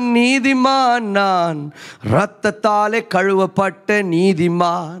நான் இரத்தத்தாலே கழுவப்பட்ட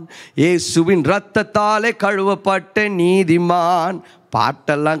நீதிமான், இயேசுவின் இரத்தத்தாலே கழுவப்பட்ட நீதிமான்.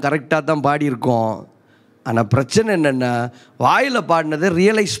 பாட்டெல்லாம் கரெக்டாக தான் பாடியிருக்கோம். ஆனால் பிரச்சனை என்னென்னா வாயில் பாடினதை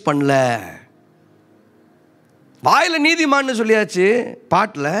ரியலைஸ் பண்ணல. வாயில் நீதிமான்னு சொல்லியாச்சு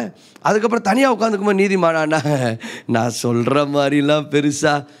பாட்டில், அதுக்கப்புறம் தனியாக உட்காந்துக்கும்போது நீதிமானா நான் சொல்கிற மாதிரிலாம்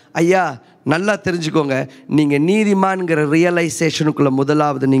பெருசா. ஐயா நல்லா தெரிஞ்சுக்கோங்க, நீங்கள் நீதிமான்கிற ரியலைசேஷனுக்குள்ளே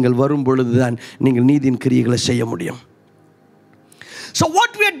முதலாவது நீங்கள் வரும் பொழுது தான் நீங்கள் நீதியின் கிரியைகளை செய்ய முடியும். So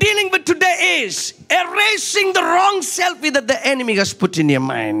what we are dealing with today is erasing the wrong selfie that the enemy has put in your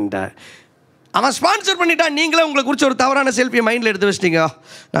mind. அவன் ஸ்பான்சர் பண்ணிட்டான், நீங்களே உங்களை குறித்து ஒரு தவறான செல்ஃபியை மைண்டில் எடுத்து வச்சிட்டீங்க.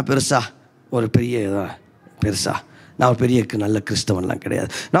 நான் நான் ஒரு பெரிய நல்ல கிறிஸ்தவன்லாம் கிடையாது,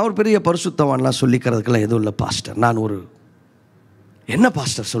 நான் ஒரு பெரிய பரிசுத்தவான்லாம் சொல்லிக்கிறதுக்கெல்லாம் எதுவும் இல்லை பாஸ்டர். நான் ஒரு என்ன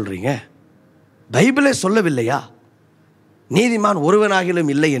பாஸ்டர் சொல்கிறீங்க? பைபிளே சொல்லவில்லையா நீதிமான்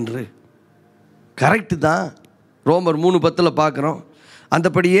ஒருவனாகிலும் இல்லை என்று? கரெக்டு தான், ரோமர் 3:10 பார்க்குறோம்.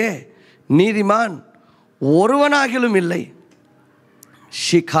 அந்தபடியே நீதிமான் ஒருவனாகிலும் இல்லை.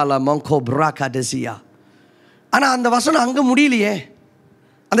 ஷிகாலா மங்கோ பிராகா டெசியா. ஆனால் அந்த வசனம் அங்கே முடியலையே,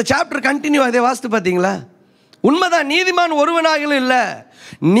 அந்த சாப்டர் கண்டினியூ அதே வாசித்து பார்த்தீங்களா? உண்மைதான், நீதிமான் ஒருவனாகிலும் இல்லை.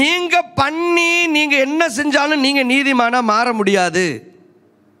 நீங்கள் என்ன செஞ்சாலும் நீங்கள் நீதிமானாக மாற முடியாது.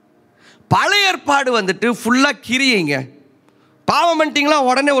 பழைய ஏற்பாடு வந்துட்டு ஃபுல்லாக கிரியைங்க. பாவம் பண்ணிட்டீங்களா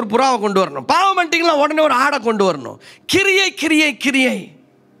உடனே ஒரு புறாவை கொண்டு வரணும், பாவம் பண்ணிட்டீங்களா உடனே ஒரு ஆடை கொண்டு வரணும். கிரியை.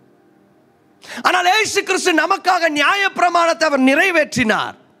 ஆனால் இயேசு கிறிஸ்து நமக்காக நியாயப்பிரமாணத்தை அவர்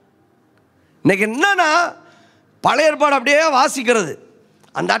நிறைவேற்றினார். இன்னைக்கு என்னன்னா பழைய ஏற்பாடு அப்படியே வாசிக்கிறது,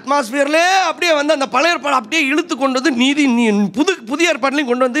 அந்த அட்மாஸ்பியர்லேயே அப்படியே வந்து அந்த பழைய ஏற்பாடு அப்படியே இழுத்து கொண்டு வந்து புதிய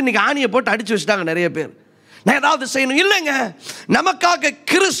ஏற்பாடுலையும் கொண்டு வந்து இன்னைக்கு ஆணியை போட்டு அடிச்சு வச்சுட்டாங்க நிறைய பேர். நான் ஏதாவது செய்யணும் இல்லைங்க, நமக்காக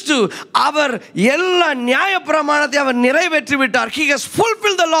கிறிஸ்து அவர் எல்லா நியாயப்பிரமாணத்தை அவர் நிறைவேற்றி விட்டார். He has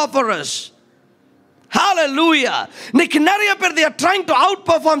fulfilled the law for us. Hallelujah. இன்னைக்கு நிறைய பேர் they are trying to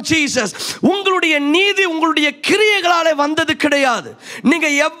outperform Jesus. உங்களுடைய நீதி உங்களுடைய கிரியைகளாலே வந்தது கிடையாது. நீங்க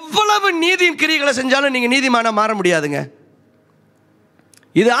எவ்வளவு நீதியின் கிரியைகளை செஞ்சாலும் நீங்க நீதிமானா மாற முடியாதுங்க.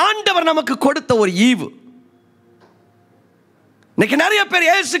 இது ஆண்டவர் நமக்கு கொடுத்த ஒரு ஈவு. இன்னைக்கு நிறைய பேர்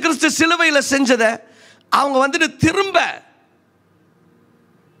இயேசு கிறிஸ்து சிலுவையில் செஞ்சதை அவங்க வந்துட்டு திரும்ப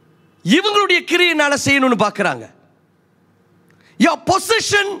இவங்களுடைய கிரியையினால செய்யணும்னு பார்க்குறாங்க. Your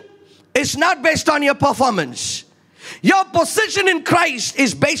position is not based on your performance. Your position in Christ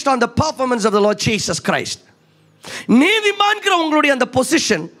is based on the performance of the Lord Jesus Christ. நீதிமான்கிற உங்களுடைய அந்த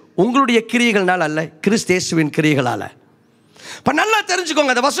பொசிஷன் உங்களுடைய கிரியைகள்னால அல்ல, கிறிஸ்து இயேசுவின் கிரியைகளால. இப்போ நல்லா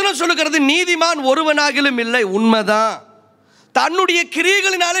தெரிஞ்சுக்கோங்க, அந்த வசனம் சொல்லுகிறது நீதிமான் ஒருவனாகிலும் இல்லை. உண்மைதான், தன்னுடைய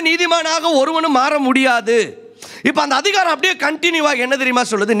கிரியைகளினால நீதிமானாக ஒருவனும் மாற முடியாது. இப்போ அந்த அதிகாரம் அப்படியே கண்டினியூவாக என்ன தெரியுமா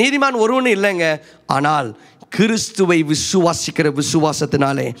சொல்லுது? நீதிமான் ஒருவனும் இல்லைங்க, ஆனால் கிறிஸ்துவை விசுவாசிக்கிற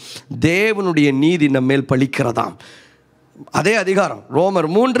விசுவாசத்தினாலே தேவனுடைய நீதி நம்ம மேல் பலிக்கிறதாம். அதே அதிகாரம் ரோமர்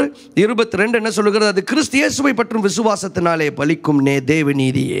 3:22 என்ன சொல்லுகிறது? அது கிறிஸ்து இயேசுவை பற்றும் விசுவாசத்தினாலே பலிக்கும் தேவ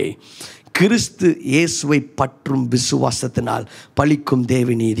நீதியே. கிறிஸ்து இயேசுவை பற்றும் விசுவாசத்தினால் பலிக்கும் தேவ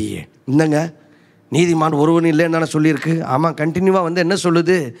நீதியே. என்னங்க நீதிமான் ஒருவன் இல்லைன்னு தானே சொல்லியிருக்கு? ஆமாம், கண்டினியூவாக வந்து என்ன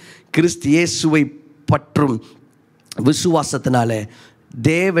சொல்லுது? கிறிஸ்து இயேசுவை பற்றும் விசுவாசத்தினால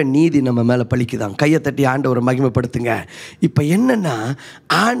தேவ நீதி நம்ம மேலே பலிக்குதான். கையை தட்டி ஆண்டவரை மகிமைப்படுத்துங்க. இப்போ என்னென்னா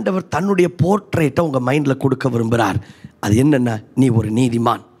ஆண்டவர் தன்னுடைய போர்ட்ரேட்டை உங்கள் மைண்டில் கொடுக்க விரும்புகிறார். அது என்னென்னா, நீ ஒரு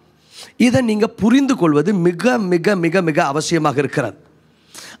நீதிமான். இதை நீங்கள் புரிந்து கொள்வது மிக மிக மிக மிக அவசியமாக இருக்கிறது.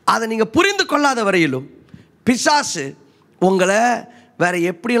 அதை நீங்கள் புரிந்து கொள்ளாத வரையிலும் பிசாசு உங்களை வேறு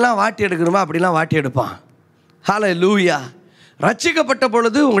எப்படிலாம் வாட்டி எடுக்கணுமோ அப்படிலாம் வாட்டி எடுப்பான். ஹல்லேலூயா. ரட்சிக்கப்பட்ட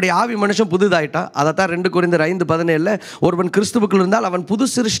பொழுது உங்களுடைய ஆவி மனுஷன் புதுதாயிட்டா. அதைத்தான் 2 கொரிந்தியர் 5:17 ஒருவன் கிறிஸ்துவுக்குள் இருந்தால் அவன் புது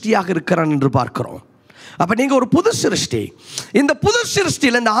சிருஷ்டியாக இருக்கிறான் என்று பார்க்கிறோம். அப்போ நீங்கள் ஒரு புது சிருஷ்டி. இந்த புது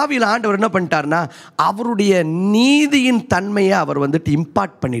சிருஷ்டியில் இந்த ஆவியில் ஆண்டவர் என்ன பண்ணிட்டார்னா அவருடைய நீதியின் தன்மையை அவர் வந்துட்டு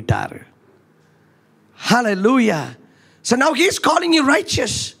இம்பார்ட் பண்ணிட்டார். Hallelujah. So now he is calling you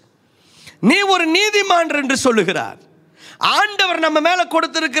righteous. நீ ஒரு நீதிமான் என்று சொல்லுகிறார். ஆண்டவர் நம்ம மேலே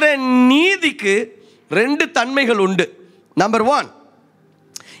கொடுத்திருக்கிற நீதிக்கு 2 தன்மைகள் உண்டு. நம்பர் 1,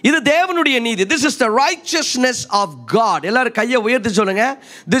 இது தேவனுடைய நீதி. This is the righteousness of God. எல்லாரும் கையை உயர்த்தி சொல்லுங்க.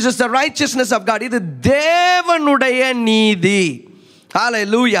 This is the righteousness of God. இது தேவனுடைய நீதி.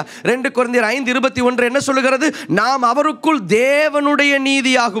 Hallelujah. 2 கொரிந்தியர் 5:21 என்ன சொல்லுகிறது? நாம் அவருக்குள் தேவனுடைய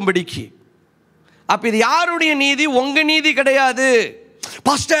நீதியாகும்படிக்கு. அப்ப இது யாருடைய நீதி? உங்க நீதி கிடையாது.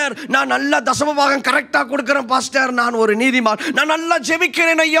 பாஸ்டர், நான் நல்லா தசமபாகம் கரெக்டாக கொடுக்குறேன் பாஸ்டர், நான் ஒரு நீதிமான், நான் நல்லா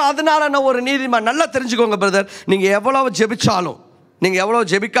ஜெபிக்கிறேன் ஐயா, அதனால நான் ஒரு நீதிமான். நல்லா தெரிஞ்சுக்கோங்க பிரதர், நீங்கள் எவ்வளவு ஜெபிச்சாலும், நீங்கள் எவ்வளோ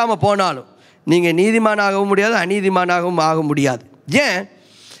ஜெபிக்காமல் போனாலும் நீங்கள் நீதிமானாகவும் முடியாது, அநீதிமானாகவும் ஆக முடியாது.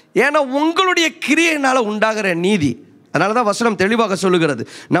 ஏன்னா உங்களுடைய கிரியையினால் உண்டாகிற நீதி. அதனால தான் வசனம் தெளிவாக சொல்லுகிறது,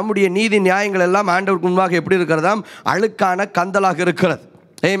 நம்முடைய நீதி நியாயங்கள் எல்லாம் ஆண்டவருக்கு முன்பாக எப்படி இருக்கிறதாம்? அழுக்கான கந்தலாக இருக்கிறது.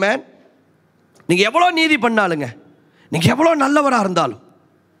 ஆமென். நீங்கள் எவ்வளோ நீதி பண்ணாலுங்க, நீங்கள் எவ்வளோ நல்லவராக இருந்தாலும்,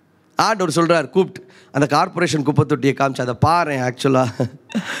 ஆண்டவர் சொல்கிறார் கூப்பிட்டு, அந்த கார்பரேஷன் குப்பை தொட்டியை காமிச்சு அதை பாரு, ஆக்சுவலாக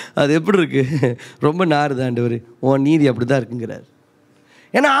அது எப்படி இருக்குது, ரொம்ப நாறுது ஆண்டவர், உன் நீதி அப்படி தான் இருக்குங்கிறார்.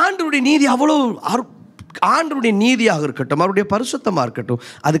 ஏன்னா ஆண்டவருடைய நீதி அவ்வளோ, ஆண்டவருடைய நீதியாக இருக்கட்டும், அவருடைய பரிசுத்தமாக இருக்கட்டும்,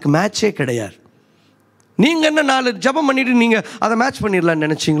 அதுக்கு மேட்சே கிடையாது. நீங்கள் என்ன 4 ஜபம் பண்ணிவிட்டு நீங்கள் அதை மேட்ச் பண்ணிடலான்னு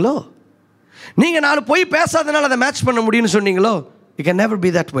நினச்சிங்களோ? நீங்கள் 4 போய் பேசாதனால அதை மேட்ச் பண்ண முடியும்னு சொன்னீங்களோ? It can never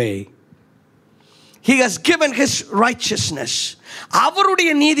be that way. He has given his righteousness. அவருடைய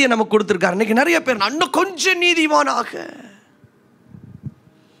நீதியை நமக்கு கொடுத்துருக்காரு. இன்னைக்கு நிறைய பேர் இன்னும் கொஞ்சம் நீதிமானாக,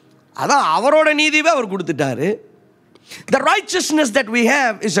 அதான் அவரோட நீதியை அவர் கொடுத்துட்டாரு. The righteousness that we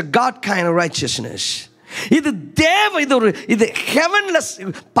have is a God kind of righteousness. இது தேவ, இது ஹெவன்லெஸ்,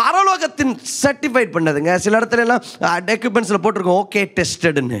 பரலோகத்தின் சர்டிஃபைட் பண்ணதுங்க. சில இடத்துல எல்லாம் டாக்குமெண்ட்ஸில் போட்டிருக்கோம் ஓகே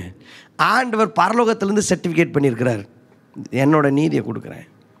டெஸ்டட்னு. ஆண்டவர் பரலோகத்திலேருந்து சர்டிஃபிகேட் பண்ணியிருக்கிறார், என்னோட நீதியை கொடுக்குறேன்,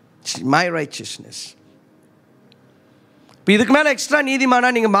 மை ரைச்சியஸ்னஸ். இப்போ இதுக்கு மேலே எக்ஸ்ட்ரா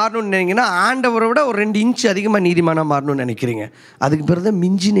நீதிமானாக நீங்கள் மாறணும்னு நினைங்கன்னா, ஆண்டவரை விட ஒரு 2 இன்ச்சு அதிகமாக நீதிமானாக மாறணும்னு நினைக்கிறீங்க, அதுக்கு பிறகு தான்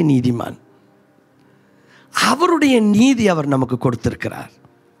மிஞ்சின நீதிமான். அவருடைய நீதி அவர் நமக்கு கொடுத்திருக்கிறார்.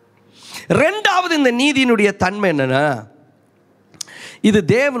 2வது இந்த நீதியினுடைய தன்மை என்னன்னா, இது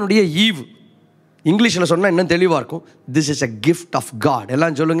தேவனுடைய ஈவு. இங்கிலீஷில் சொன்னால் இன்னும் தெளிவாக இருக்கும். This is a gift of God.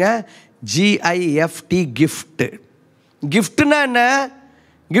 எல்லாம் சொல்லுங்க, GIFT, gift. கிஃப்ட்னா என்ன?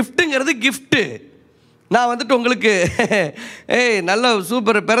 கிஃப்ட்டுங்கிறது கிஃப்ட்டு. நான் வந்துட்டு உங்களுக்கு நல்ல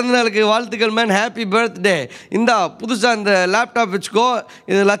சூப்பர் பிறந்தநாளுக்கு வாழ்த்துக்கள் மேன், ஹாப்பி பர்த்டே, இந்தா புதுசாக இந்த லேப்டாப் வச்சுக்கோ,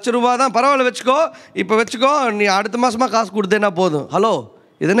 இது ₹1,00,000 தான், பரவாயில்ல வச்சுக்கோ, இப்போ வச்சுக்கோ, நீ அடுத்த மாதமாக காசு கொடுத்தேன்னா போதும். ஹலோ,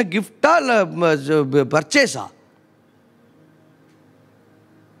 இது என்ன கிஃப்டா இல்லை பர்ச்சேஸா?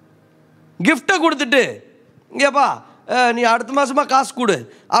 கிஃப்டை கொடுத்துட்டு இங்கேப்பா நீ அடுத்த மாதமாக காசு கொடு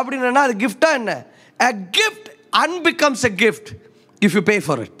அப்படின்னா அது கிஃப்டா என்ன? A gift unbecomes a gift if you pay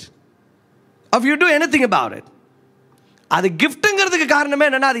for it, if you do anything about it. அது கிஃப்ட்டுங்கிறதுக்கு காரணமே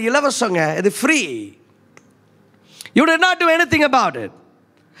என்னன்னா, அது இலவசங்க, இது free. You did not do anything about it.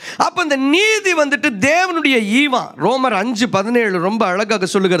 அப்போ இந்த நீதி வந்துட்டு தேவனுடைய ஈவா. ரோமர் 5:17 ரொம்ப அழகாக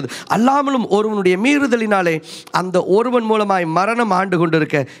சொல்லுகிறது, அல்லாமலும் ஒருவனுடைய மீறுதலினாலே அந்த ஒருவன் மூலமாய் மரணம் ஆண்டு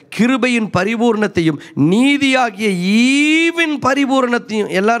கொண்டிருக்க கிருபையின் பரிபூர்ணத்தையும் நீதியாகிய ஈவின்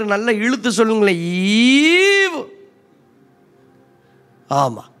பரிபூர்ணத்தையும். எல்லாரும் நல்லா இழுத்து சொல்லுங்களேன், ஈவு.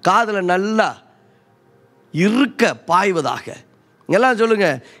 ஆமா, காதுல நல்லா இருக்க பாய்வதாக. எல்லாம் சொல்லுங்க,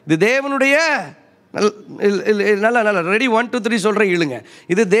 இது தேவனுடைய, நல்லா நல்லா ரெடி 1 2 3 சொல்கிறேன், இழுங்க.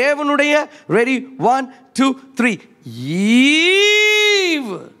 இது தேவனுடைய, ரெடி 1 2 3,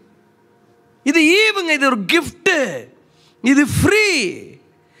 ஈவ். இது ஈவுங்க, இது ஒரு கிஃப்ட், இது ஃப்ரீ,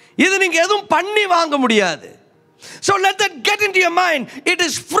 இது நீங்க எதுவும் பண்ணி வாங்க முடியாது. So let that get into your mind. It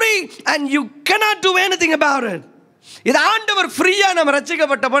is free and you cannot do anything about it. இது ஆண்டவர் ஃப்ரீயா நம்ம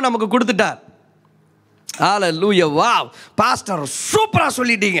ரட்சிக்கப்பட்டப்போ நமக்கு கொடுத்துட்டார். ஹalleluya. வாவ் பாஸ்டர் சூப்பரா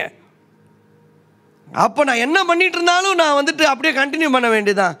சொல்லிட்டீங்க. அப்போ நான் என்ன பண்ணிட்டு இருந்தாலும் நான் வந்துட்டு அப்படியே கண்டினியூ பண்ண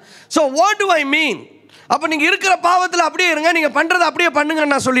வேண்டியதான். ஸோ வாட் டு ஐ மீன்? அப்போ நீங்கள் இருக்கிற பாவத்தில் அப்படியே இருங்க, நீங்கள் பண்ணுறதை அப்படியே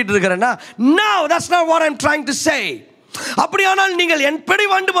பண்ணுங்கன்னு நான் சொல்லிட்டு இருக்கிறேன்னா, no, that's not what I'm trying to say. அப்படியானால் நீங்கள் எப்படி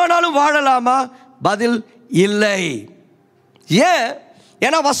வேண்டுமானாலும் வாழலாமா? பதில் இல்லை.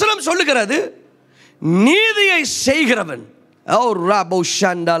 ஏன்னா வசனம் சொல்லுகிறது, நீதியை செய்கிறவன்,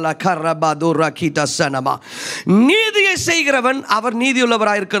 நீதியை செய்கிறவன் அவர்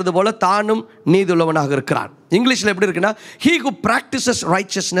நீதியுள்ளவராக இருக்கிறது போல தானும் நீதியுள்ளவனாக இருக்கிறான். இங்கிலீஷில் எப்படி இருக்குன்னா, he who practices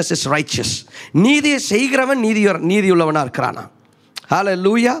righteousness is righteous. நீதியை செய்கிறவன் நீதியுள்ளவனாக இருக்கிறானா.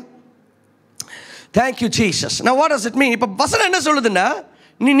 Hallelujah. Thank you Jesus. Now what does it mean? இப்போ வசனம் என்ன சொல்லுதுன்னா,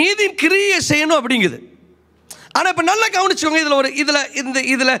 நீ நீதியின் கிரியை செய்யணும் அப்படிங்குது. ஆனால் இப்போ நல்லா கவனிச்சுக்கோங்க,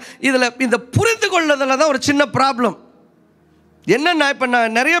 இந்த புரிந்து கொள்ளுதல தான் ஒரு சின்ன ப்ராப்ளம். என்னன்னா, இப்போ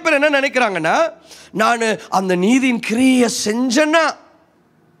நான் நிறைய பேர் என்ன நினைக்கிறாங்கன்னா, நான் அந்த நீதியின் கிரியை செஞ்சேன்னா,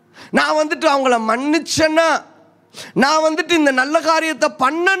 நான் வந்துட்டு அவங்கள மன்னிச்சேன்னா, நான் வந்துட்டு இந்த நல்ல காரியத்தை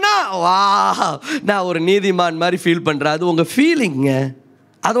பண்ணனா, வா நான் ஒரு நீதிமான் மாதிரி ஃபீல் பண்ணுறேன். அது உங்கள் ஃபீலிங்க,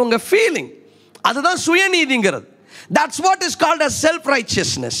 அது உங்கள் ஃபீலிங். அதுதான் சுயநீதிங்கிறது. That's what is called as self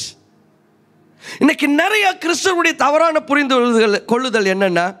righteousness. இன்னைக்கு நிறைய கிறிஸ்தவருடைய தவறான கொள்ளுதல்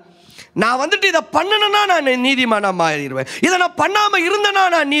என்னன்னா, நான் வந்துட்டு இதை பண்ணணும்னா நான் நீதிமானாக மாறிடுவேன், இதை நான் பண்ணாமல் இருந்தேன்னா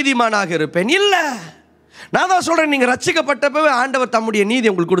நான் நீதிமானாக இருப்பேன். இல்லை, நான் தான் சொல்கிறேன், நீங்கள் ரட்சிக்கப்பட்டப்பவே ஆண்டவர் தம்முடைய நீதி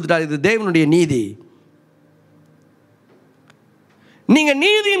உங்களுக்கு கொடுத்துட்டார். இது தேவனுடைய நீதி. நீங்கள்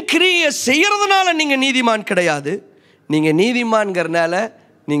நீதியின் கிரியை செய்கிறதுனால நீங்கள் நீதிமான் கிடையாது. நீங்கள் நீதிமான்கிறனால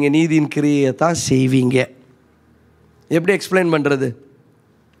நீங்கள் நீதியின் கிரியை தான் செய்வீங்க. எப்படி எக்ஸ்பிளைன் பண்ணுறது?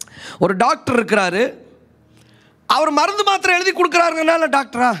 ஒரு டாக்டர் இருக்கிறாரு, அவர் மருந்து மாத்திரை எழுதி கொடுக்குறாருங்கனால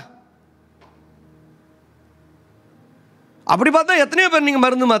டாக்டரா? அப்படி பார்த்தா எத்தனையோ பேர் நீங்கள்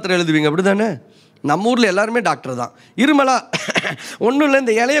மருந்து மாத்திரை எழுதுவீங்க, அப்படி தானே? நம்ம ஊரில் எல்லாருமே டாக்டர் தான். இருமலா ஒன்றும் இல்லை,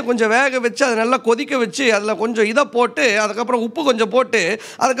 இந்த இலையை கொஞ்சம் வேக வச்சு அதை நல்லா கொதிக்க வச்சு அதில் கொஞ்சம் இதை போட்டு அதுக்கப்புறம் உப்பு கொஞ்சம் போட்டு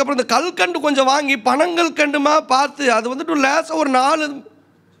அதுக்கப்புறம் இந்த கல்கண்டு கொஞ்சம் வாங்கி பனங்கள் கண்டுமா பார்த்து அது வந்துட்டு லேசாக ஒரு 4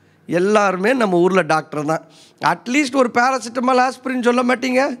 எல்லாருமே நம்ம ஊரில் டாக்டர் தான். அட்லீஸ்ட் ஒரு பேராசிட்டமால் ஆஸ்பிரின் சொல்ல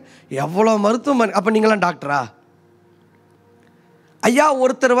மாட்டீங்க? எவ்வளோ மருத்துவம். அப்போ நீங்களாம் டாக்டரா? ஐயா,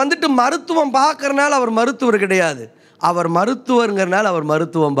 ஒருத்தர் வந்துட்டு மருத்துவம் பார்க்கறனால அவர் மருத்துவர் கிடையாது, அவர் மருத்துவருங்கிறனால அவர்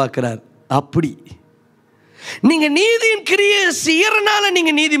மருத்துவம் பார்க்குறார். அப்படி நீங்கள் நீதியின் கிரியை செய்யறனால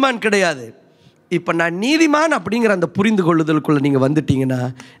நீங்கள் நீதிமான் கிடையாது. இப்போ நான் நீதிமான் அப்படிங்கிற அந்த புரிந்து கொள்ளுதலுக்குள்ளே நீங்கள் வந்துட்டீங்கன்னா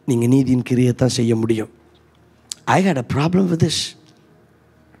நீங்கள் நீதியின் கிரியை தான் செய்ய முடியும். ஐ had a problem with this.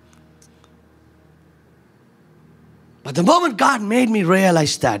 But the moment God made me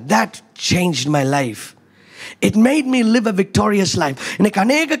realize that changed my life. It made me live a victorious life. இன்னைக்கு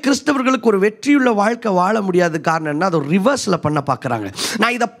அநேக கிறிஸ்தவர்களுக்கு ஒரு வெற்றியுள்ள வாழ்க்கை வாழ முடியாத காரணம் என்ன? அதை ரிவர்ஸில் பண்ண பார்க்குறாங்க.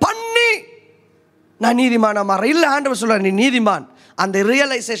 நான் இதை பண்ணி நான் நீதிமானா மாறேன். இல்லை, ஆண்டவர் சொல்றார் நீ நீதிமான். அந்த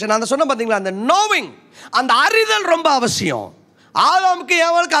ரியலைசேஷன், அந்த சொன்ன பார்த்தீங்களா, அந்த நோவிங், அந்த அறிதல் ரொம்ப அவசியம். ஆதாமுக்கு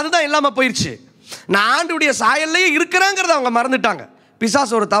ஏவாளுக்கு அதுதான் இல்லாமல் போயிடுச்சு. நான் ஆண்டுடைய சாயல்லையே இருக்கிறேங்கிறத அவங்க மறந்துட்டாங்க.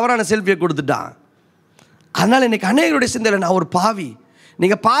 பிசாசு ஒரு தவறான செல்ஃபியை கொடுத்துட்டான். அதனால் இன்னைக்கு அநேகருடைய சிந்தையில் நான் ஒரு பாவி.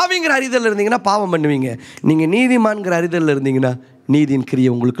 நீங்கள் பாவிங்கிற அறிதல் இருந்தீங்கன்னா பாவம் பண்ணுவீங்க. நீங்கள் நீதிமான்கிற அறிதல் இருந்தீங்கன்னா நீதியின் கிரியை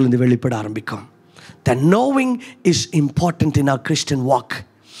உங்களுக்குள்ளேருந்து வெளிப்பட ஆரம்பிக்கும். The knowing is important in our Christian walk.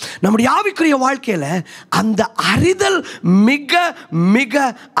 நம்முடைய ஆவிக்குரிய வாழ்க்கையில் அந்த அறிதல் மிக மிக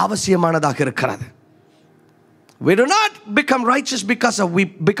அவசியமானதாக இருக்கிறது. We do not become righteous because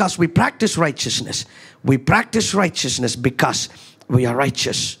we practice righteousness. We practice righteousness because we are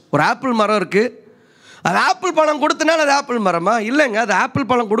righteous. ஒரு ஆப்பிள் மரம் இருக்குது, அது ஆப்பிள் பழம் கொடுத்தனால அது ஆப்பிள் மரமா? இல்லைங்க, அது ஆப்பிள்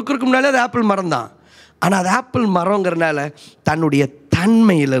பழம் கொடுக்கறதுக்கு முன்னாலே அது ஆப்பிள் மரம் தான். ஆனால் அது ஆப்பிள் மரங்கிறனால தன்னுடைய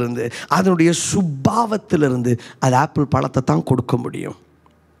தன்மையிலிருந்து அதனுடைய சுபாவத்திலிருந்து அது ஆப்பிள் பழத்தை தான் கொடுக்க முடியும்.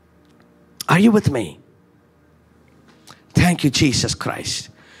 Are you with me? Thank you, Jesus Christ.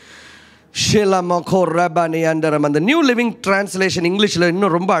 அந்த நியூ லிவிங் டிரான்ஸ்லேஷன் இங்கிலீஷில்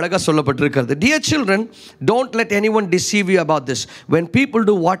இன்னும் ரொம்ப அழகாக சொல்லப்பட்டிருக்கிறது. Dear children, don't let anyone deceive you about this. When people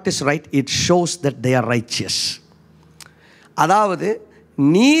do what is right, it shows that they are righteous. அதாவது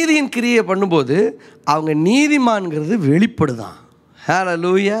நீதியின் கிரியை பண்ணும்போது அவங்க நீதிமான்கிறது வெளிப்படுதான்.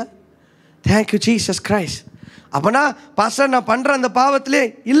 Hallelujah. Thank you, Jesus Christ. அப்போனா பாஸ்டர் நான் பண்ணுற அந்த பாவத்திலே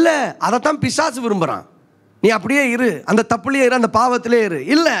இல்லை, அதைத்தான் பிசாசு விரும்புகிறான். நீ அப்படியே இரு, அந்த தப்புலேயே இரு, அந்த பாவத்திலே இரு.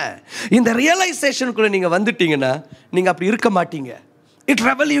 இல்லை, இந்த ரியலைசேஷனுக்குள்ளே நீங்கள் வந்துட்டீங்கன்னா நீங்கள் அப்படி இருக்க மாட்டீங்க. It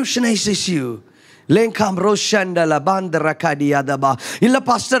ரெவல்யூஷனைசஸ் you. லேங்காம் ரோஷண்டல பாந்தர கடியாதபா. இல்லை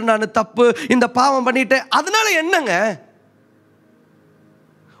பாஸ்டர் நான் தப்பு, இந்த பாவம் பண்ணிட்டேன், அதனால என்னங்க?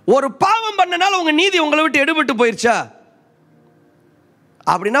 ஒரு பாவம் பண்ணனால உங்கள் நீதி உங்களை விட்டு எடுபட்டு போயிடுச்சா?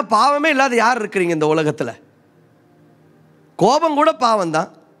 அப்படின்னா பாவமே இல்லாத யார் இருக்கிறீங்க இந்த உலகத்தில்? கோபம் கூட பாவம் தான்,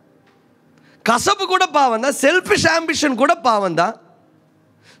 கசப்பு கூட பாவம் தான், செல்ஃபிஷ் ஆம்பிஷன் கூட பாவம் தான்,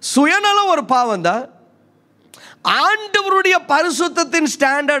 சுயநலம் ஒரு பாவம் தான். ஆண்டவருடைய பரிசுத்தத்தின்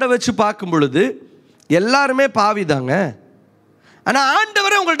ஸ்டாண்டர்டை வச்சு பார்க்கும் பொழுது எல்லாருமே பாவி தாங்க. ஆனால்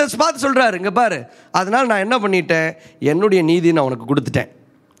ஆண்டவரே உங்கள்கிட்ட பார்த்து சொல்கிறாரு, இங்கே பாரு, அதனால் நான் என்ன பண்ணிட்டேன், என்னுடைய நீதி நான் உனக்கு கொடுத்துட்டேன்.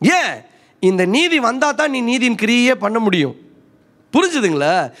 ஏன்? இந்த நீதி வந்தால் தான் நீ நீதியின் கிரியே பண்ண முடியும்.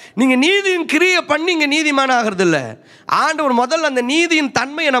 புரிஞ்சுதுங்களா? நீங்கள் நீதியின் கிரியை பண்ணி இங்கே நீதிமான ஆகிறது இல்லை. ஆண்டவர் முதல்ல அந்த நீதியின்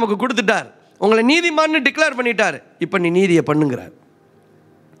தன்மையை நமக்கு கொடுத்துட்டார், உங்களை நீதிமான்னு டிக்ளேர் பண்ணிட்டார். இப்போ நீ நீதியை பண்ணுங்கிறார்.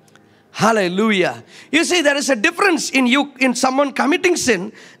 Hallelujah. You see, there is a difference in someone committing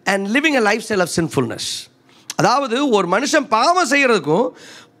sin and living a lifestyle of sinfulness. அதாவது ஒரு மனுஷன் பாவம் செய்கிறதுக்கும்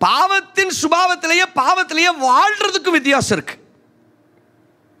பாவத்தின் சுபாவத்திலேயே வாழ்கிறதுக்கும் வித்தியாசம் இருக்கு.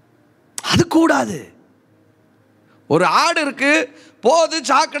 அது கூடாது. ஒரு ஆடு இருக்கு, போது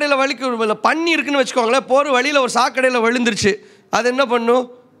சாக்கடையில் வலிக்கு பண்ணி இருக்குன்னு வச்சுக்கோங்களேன், போகிற வழியில் ஒரு சாக்கடையில் விழுந்துருச்சு. அது என்ன பண்ணும்?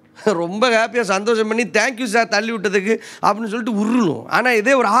 ரொம்ப ஹாப்பியாக சந்தோஷம் பண்ணி தேங்க்யூ சார் தள்ளி விட்டதுக்கு அப்படின்னு சொல்லிட்டு உருளும். ஆனால்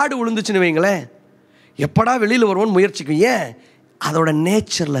இதே ஒரு ஆடு விழுந்துச்சுன்னு வைங்களேன், எப்படா வெளியில் வருவோன்னு முயற்சிக்கும். ஏன்? அதோட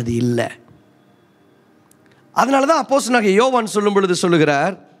நேச்சரில் அது இல்லை. அதனால தான் அப்போஸ்தலனாகிய யோவான் சொல்லும் பொழுது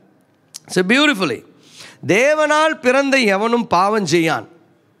சொல்லுகிறார், so beautifully, தேவனால் பிறந்த எவனும் பாவம் செய்யான்.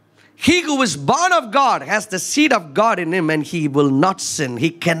 He who is born of God has the seed of God in him and he will not sin. He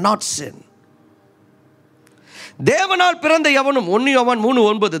cannot sin. தேவனால் பிறந்த எவனும் 1 யோவான்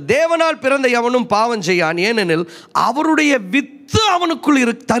 3:9, தேவனால் பிறந்த எவனும் பாவம் செய்யான், ஏனெனில் அவருடைய வித்து அவனுக்குள்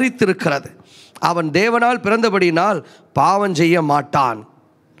தரித்திருக்கிறது. அவன் தேவனால் பிறந்தபடினால் பாவம் செய்ய மாட்டான்.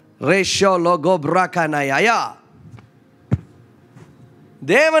 Ratio logo புராகானாயா.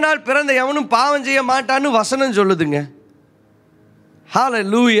 தேவனால் பிறந்த எவனும் பாவம் செய்ய மாட்டான்னு வசனம் சொல்லுதுங்க.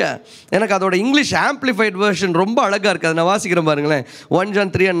 ஹalleluya. எனக்கு அதோட இங்கிலீஷ் ஆம்பிளிஃபைட் வெர்ஷன் ரொம்ப அழகாக இருக்குது. அதை நான் வாசிக்கிறேன் பாருங்களேன். 1 John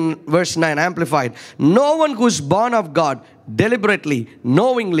 3:9 amplified. No one who is born of God deliberately,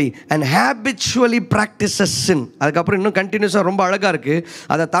 knowingly and habitually practices sin. அதுக்கப்புறம் இன்னும் கண்டினியூஸாக ரொம்ப அழகாக இருக்குது.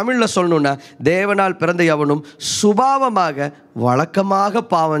 அதை தமிழில் சொல்லணுன்னா, தேவனால் பிறந்த எவனும் சுபாவமாக வழக்கமாக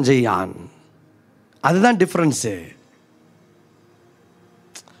பாவம் செய்யான். அதுதான் டிஃப்ரென்ஸு.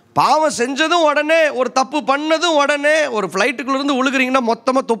 பாவம் செஞ்சதும் உடனே, ஒரு தப்பு பண்ணதும் உடனே, ஒரு ஃப்ளைட்டுக்குள்ளேருந்து விழுகிறீங்கன்னா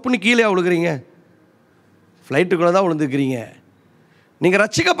மொத்தமாக தொப்புன்னு கீழே விழுகிறீங்க. ஃப்ளைட்டுக்குள்ளே தான் விழுந்துக்கிறீங்க. நீங்கள்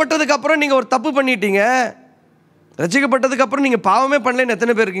ரட்சிக்கப்பட்டதுக்கப்புறம் நீங்கள் ஒரு தப்பு பண்ணிட்டீங்க. ரட்சிக்கப்பட்டதுக்கப்புறம் நீங்கள் பாவமே பண்ணலன்னு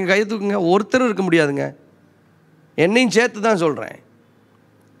எத்தனை பேர் இருக்கீங்க? கை தூக்குங்க. ஒருத்தரும் இருக்க முடியாதுங்க. என்னையும் சேர்த்து தான் சொல்கிறேன்.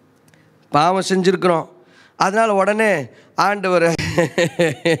 பாவம் செஞ்சுருக்குறோம், அதனால் உடனே ஆண்டவர்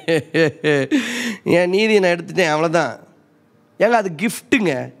என் நீதியை நான் எடுத்துட்டேன், அவ்வளோதான். ஏங்க அது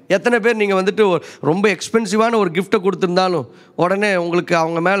கிஃப்ட்டுங்க. எத்தனை பேர் நீங்கள் வந்துட்டு ரொம்ப எக்ஸ்பென்சிவான ஒரு கிஃப்ட்டை கொடுத்துருந்தாலும் உடனே உங்களுக்கு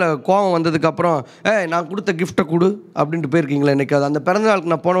அவங்க மேலே கோபம் வந்ததுக்கப்புறம், நான் கொடுத்த கிஃப்ட்டை கொடு அப்படின்ட்டு போயிருக்கீங்களா? இன்றைக்கி அது அந்த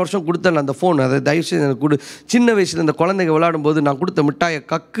பிறந்தநாளுக்கு நான் போன வருஷம் கொடுத்தேன் அந்த ஃபோன், அதை தயவுசெய்து எனக்கு கொடு. சின்ன வயசில் இந்த குழந்தைங்க விளையாடும்போது நான் கொடுத்த மிட்டாயை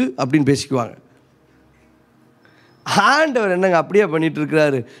கக்கு அப்படின்னு பேசிக்குவாங்க. ஆண்டவர் என்னங்க அப்படியே பண்ணிட்டு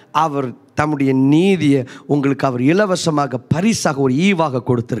இருக்கிறாரு? அவர் தம்முடைய நீதியை உங்களுக்கு அவர் இலவசமாக பரிசாக ஒரு ஈவாக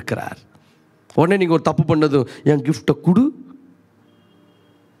கொடுத்துருக்கிறார். உடனே நீங்கள் ஒரு தப்பு பண்ணதும் என் கிஃப்ட்டை கொடு.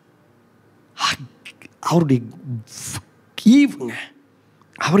 அவருடைய ஈவுங்க,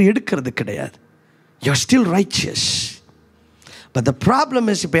 அவர் எடுக்கிறது கிடையாது. You are still righteous. But the problem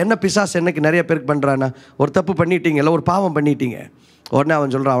is, இப்போ என்ன பிசாசு என்னைக்கு நிறைய பேருக்கு பண்ணுறான்னா, ஒரு தப்பு பண்ணிட்டீங்கல்ல, ஒரு பாவம் பண்ணிட்டீங்க, உடனே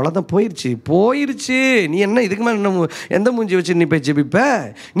அவன் சொல்கிறான், அவ்வளோதான் போயிடுச்சு, நீ என்ன இதுக்கு மேலே என்ன எந்த மூஞ்சி வச்சு நீ போய் ஜெபிப்ப?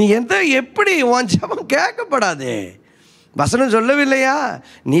 நீ எப்படி உன் ஜெபம் கேட்கப்படாதே? வசனம் சொல்லவில்லையா?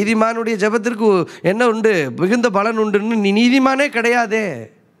 நீதிமானுடைய ஜெபத்திற்கு என்ன உண்டு? மிகுந்த பலன் உண்டுன்னு. நீ நீதிமானே கிடையாதே,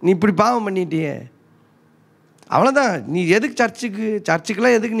 நீ இப்படி பாவம் பண்ணிட்டியே, அவ்வளோதான். நீ எதுக்கு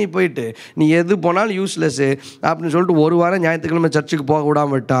சர்ச்சுக்கெலாம் எதுக்கு நீ போயிட்டு, நீ எது போனாலும் யூஸ்லெஸ்ஸு அப்படின்னு சொல்லிட்டு ஒரு வாரம் ஞாயிற்றுக்கிழமை சர்ச்சுக்கு போக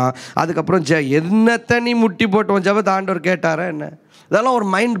விடாமல் விட்டான். அதுக்கப்புறம் என்னத்தை நீ முட்டி போட்டோம் ஜெபத்தை ஆண்டவர் கேட்டாரா என்ன? இதெல்லாம் ஒரு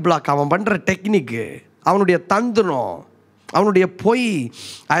மைண்ட் பிளாக். அவன் பண்ணுற டெக்னிக்கு, அவனுடைய தந்திரம், அவனுடைய பொய்.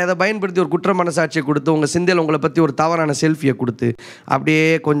 அதை பயன்படுத்தி ஒரு குற்ற மனசாட்சியை கொடுத்து, உங்கள் சிந்தையில் உங்களை பற்றி ஒரு தவறான செல்ஃபியை கொடுத்து, அப்படியே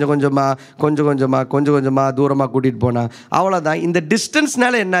கொஞ்சம் கொஞ்சமாக தூரமாக கூட்டிகிட்டு போனால் அவ்வளோதான். இந்த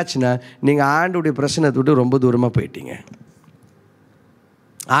டிஸ்டன்ஸ்னால என்னாச்சுன்னா, நீங்கள் ஆண்டவருடைய பிரச்சனை விட்டு ரொம்ப தூரமாக போயிட்டீங்க.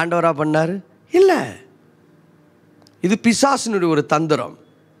 ஆண்டவராக பண்ணார் இல்லை, இது பிசாசினுடைய ஒரு தந்திரம்,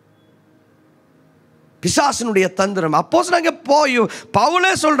 பிசாசினுடைய தந்திரம். அப்போஸ்தலனாகிய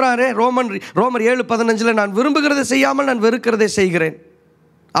பவுலே சொல்றாரு, ரோமர் 7:15, நான் விரும்புகிறதை செய்யாமல் நான் வெறுக்கிறதை செய்கிறேன்.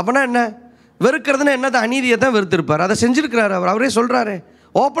 அப்படின்னா என்ன? வெறுக்கிறதுனா என்னது? அநீதியை தான் வெறுத்திருப்பார், அதை செஞ்சிருக்கிறாரு அவர். அவரே சொல்றாரு,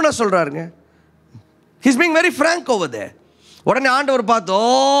 ஓப்பனாக சொல்றாருங்க. He's being very Frank over there. உடனே ஆண்டவர் பார்த்தோ,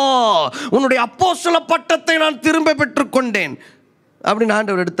 உன்னுடைய அப்போஸ்தல பட்டத்தை நான் திரும்ப பெற்றுக்கொண்டேன் அப்படின்னு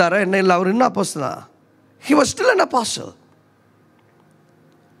ஆண்டவர் எடுத்தாரா? என்ன இல்லை, அவர் இன்னும் அப்போஸ்தலன். He was still an apostle.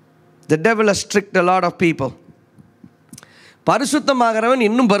 The devil has tricked a lot of people. பரிசுத்தமாகிறவன்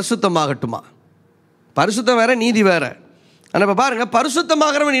இன்னும் பரிசுத்தமாகட்டுமா? பரிசுத்தம் வேற, நீதி வேற. ஆனால் இப்போ பாருங்க,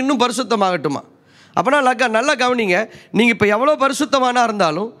 பரிசுத்தமாகிறவன் இன்னும் பரிசுத்தமாகட்டுமா? அப்போனா நல்லா கவனிங்க. நீங்கள் இப்போ எவ்வளோ பரிசுத்தமானா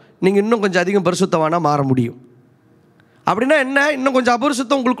இருந்தாலும் நீங்கள் இன்னும் கொஞ்சம் அதிகம் பரிசுத்தமானா மாற முடியும். அப்படின்னா என்ன? இன்னும் கொஞ்சம்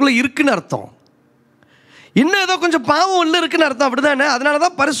அபரிசுத்தம் உங்களுக்குள்ளே இருக்குன்னு அர்த்தம். இன்னும் ஏதோ கொஞ்சம் பாவம் உள்ள இருக்குன்னு அர்த்தம், அப்படிதானே? அதனால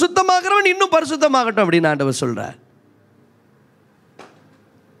தான் பரிசுத்தமாகிறவன் இன்னும் பரிசுத்தமாகட்டும் அப்படின்னு ஆண்டவர் சொல்கிறார்.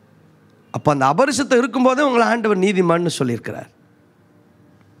 அப்போ அந்த அபரிசுத்தம் இருக்கும்போதே உங்களை ஆண்டவர் நீதிமான்னு சொல்லியிருக்கிறார்.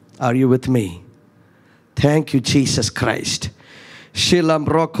 Are you with me? Thank you Jesus Christ. Shilam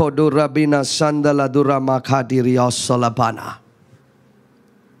roko durabina sandala durama khadiriya solabana.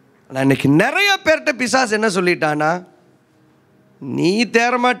 இன்னைக்கு நிறைய பேர்கிட்ட பிசாசு என்ன சொல்லிட்டானா, நீ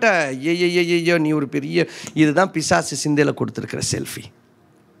தேரமாட்ட, ஐயோ நீ ஒரு பெரிய, இதுதான் பிசாசு சிந்தையில் கொடுத்துருக்கிற செல்ஃபி.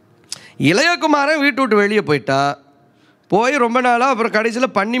 இளையகுமாரன் வீட்டு விட்டு வெளியே போயிட்டான். போய் ரொம்ப நாளாக அப்புறம்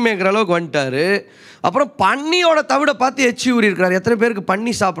கடைசியில் பன்னி மேய்க்கிற அளவுக்கு வந்துட்டார். அப்புறம் பன்னியோட தவிட பார்த்து எச்சி ஊறியிருக்கிறார். எத்தனை பேருக்கு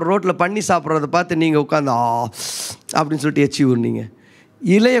பன்னி சாப்பிட்ற ரோட்டில் பன்னி சாப்பிட்றத பார்த்து நீங்கள் உட்காந்து அப்படின்னு சொல்லிட்டு எச்சி ஊறினீங்க?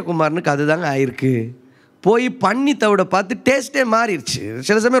 இளையகுமாரனுக்கு அதுதாங்க ஆயிருக்கு. போய் பன்னி தவிட பார்த்து டேஸ்ட்டே மாறிடுச்சு.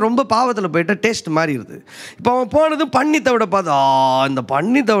 சில சமயம் ரொம்ப பாவத்தில் போயிட்டால் டேஸ்ட் மாறிடுது. இப்போ அவன் போனது பன்னி தவிட பார்த்து இந்த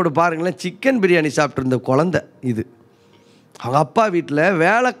பன்னி தவிட பாருங்களேன், சிக்கன் பிரியாணி சாப்பிட்ருந்த குழந்தை இது. அவங்க அப்பா வீட்டில்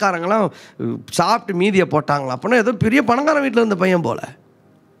வேலைக்காரங்களாம் சாப்பிட்டு மீதியை போட்டாங்களாம். அப்படின்னா ஏதோ பெரிய பணக்கார வீட்டில் இருந்த பையன் போல.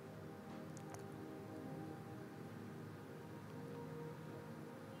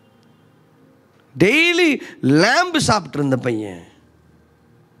 டெய்லி லேம்பு சாப்பிட்டு இருந்த பையன்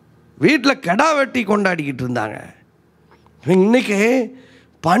வீட்டில் கடா வெட்டி கொண்டாடிக்கிட்டு இருந்தாங்க. இன்னைக்கு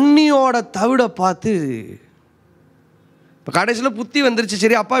பன்னியோட தவிட பார்த்து இப்போ கடைசியில் புத்தி வந்துருச்சு.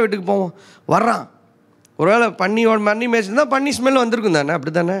 சரி அப்பா வீட்டுக்கு போவோம். வர்றான். ஒருவேளை பன்னி மேய்ச்சிருந்தா பன்னி ஸ்மெல் வந்திருக்கும் தானே,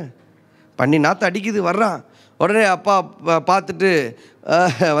 அப்படி தானே? பன்னி நாற்று அடிக்குது. வர்றான். உடனே அப்பா பார்த்துட்டு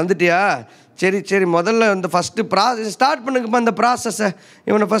வந்துட்டியா, சரி முதல்ல இந்த ஃபஸ்ட்டு ஸ்டார்ட் பண்ணுங்கப்பா இந்த ப்ராசஸை,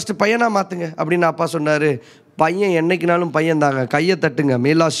 இவனை ஃபஸ்ட்டு பையனாக மாற்றுங்க அப்படின்னு அப்பா சொன்னார். பையன் என்னைக்குனாலும் பையன் தாங்க, கையை தட்டுங்க.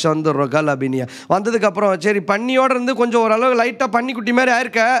 மேலா சந்த ரொகால் அபினியா வந்ததுக்கப்புறம் சரி பன்னியோடு இருந்து கொஞ்சம் ஓரளவு லைட்டாக பன்னிக்குட்டி மாதிரி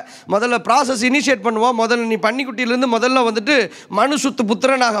ஆயிருக்க, முதல்ல ப்ராசஸ் இனிஷியேட் பண்ணுவோம். முதல்ல நீ பன்னிக்குட்டியிலேருந்து முதல்ல வந்துட்டு மனுசுத்து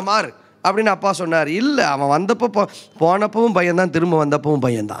புத்திரனாக மாறு அப்படின்னு அப்பா சொன்னார். இல்லை, அவன் வந்தப்போ போனப்பவும் பையன்தான், திரும்ப வந்தப்பவும்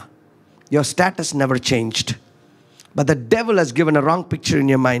பையன்தான். Your status never changed. But the devil has given a wrong picture in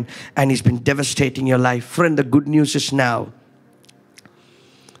your mind and he's been devastating your life. Friend, the good news is now.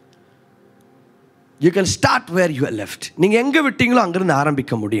 You can start where you are left. நீங்க எங்க விட்டீங்களோ அங்கிருந்து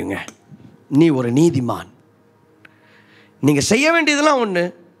ஆரம்பிக்க முடியுங்க. நீ ஒரு நீதிமான். நீங்க செய்ய வேண்டியதெல்லாம் ஒன்று,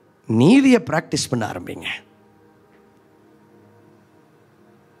 நீதியை பிராக்டிஸ் பண்ண ஆரம்பிங்க.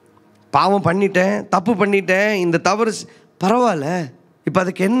 பாவம் பண்ணிட்டேன், தப்பு பண்ணிட்டேன், இந்த தவறு பரவாயில்ல, இப்போ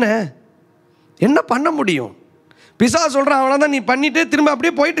அதுக்கு என்ன பண்ண முடியும்? பிசா சொல்கிறான் அவனை தான் நீ பண்ணிட்டு திரும்ப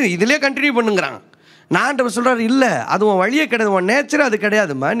அப்படியே போயிட்டு இதிலே கண்டினியூ பண்ணுங்கிறான். நான் சொல்கிறார் இல்லை, அது உன் வழியே கிடையாது, உன் நேச்சர் அது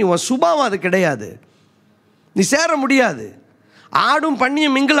கிடையாதுமா, நீ உன் சுபாவம் அது கிடையாது, நீ சேர முடியாது, ஆடும்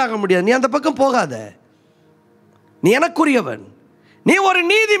பண்ணியும் மிங்கிளாக முடியாது, நீ அந்த பக்கம் போகாத, நீ எனக்குரியவன், நீ ஒரு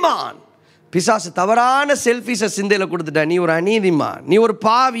நீதிமான். பிசாசு தவறான செல்ஃபிஸை சிந்தையில் கொடுத்துட்டா, நீ ஒரு அநீதிமான், நீ ஒரு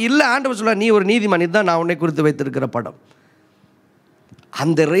பாவி. இல்லை, ஆண்டவர் சொல்ல நீ ஒரு நீதிமான், இதுதான் நான் உன்னை குறித்து வைத்திருக்கிற படம்.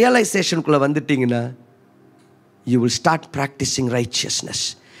 அந்த ரியலைசேஷனுக்குள்ளே வந்துட்டீங்கன்னா you will start practicing righteousness.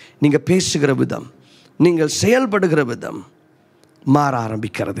 நீங்கள் பேசுகிற விதம், நீங்கள் செயல்படுகிற விதம் மாற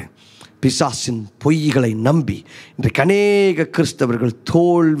ஆரம்பிக்கிறது. பிசாசின் பொய்களை நம்பி இன்றைக்கு அநேக கிறிஸ்தவர்கள்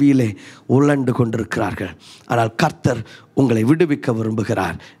தோல்வியிலே உழண்டு கொண்டிருக்கிறார்கள். ஆனால் கர்த்தர் உங்களை விடுவிக்க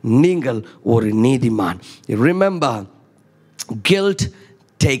விரும்புகிறார். நீங்கள் ஒரு நீதிமான். Remember, guilt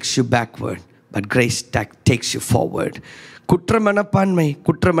takes you backward, but grace takes you forward. குற்ற மனப்பான்மை,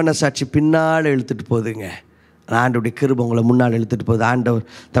 குற்ற மனசாட்சி பின்னால் இழுத்துட்டு போகுதுங்க. ஆண்டவருடைய கிருபை உங்களை முன்னால் இழுத்துட்டு போகுது. ஆண்டவர்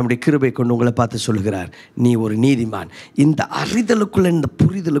தம்முடைய கிருபை கொண்டு உங்களை பார்த்து சொல்கிறார், நீ ஒரு நீதிமான். இந்த அறிதலுக்குள்ளே, இந்த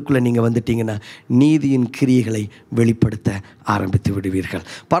புரிதலுக்குள்ளே நீங்கள் வந்துட்டீங்கன்னா நீதியின் கிரியைகளை வெளிப்படுத்த ஆரம்பித்து விடுவீர்கள்.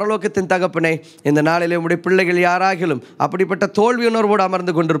 பரலோகத்தின் தகப்பனே, இந்த நாளிலே உங்களுடைய பிள்ளைகள் யாராகிலும் அப்படிப்பட்ட தோல்வி உணர்வோடு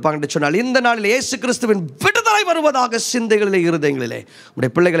அமர்ந்து கொண்டிருப்பாங்க சொன்னால், இந்த நாளில் இயேசு கிறிஸ்துவின் விடுதலை வருவதாக சிந்தைகளிலே, இருதயங்களிலே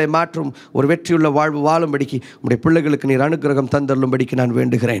உங்களுடைய பிள்ளைகளை மாற்றும் ஒரு வெற்றியுள்ள வாழ்வு வாழும்படிக்கு உங்களுடைய பிள்ளைகளுக்கு நீர் அனுக்கிரகம் தந்தருளும்படிக்கு நான்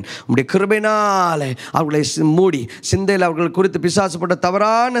வேண்டுகிறேன். உங்களுடைய கிருபையினாலே அவர்களை மூடி சிந்தையில் அவர்கள் குறித்து பிசாசுப்பட்ட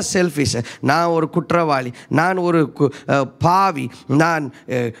தவறான செல்ஃபிஸை, நான் ஒரு குற்றவாளி, நான் ஒரு பாவி, நான்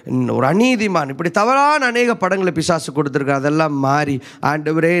ஒரு அநீதிமான், இப்படி தவறான அநேக படங்களை பிசாசு கொடுத்துருக்காங்க. அதெல்லாம் மாறி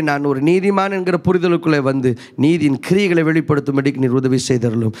ஆண்டவரே நான் ஒரு நீதிமான் என்கிற புரிதலுக்குள்ளே வந்து நீதியின் கிரியைகளை வெளிப்படுத்தும்படிக்கு நீர் உதவி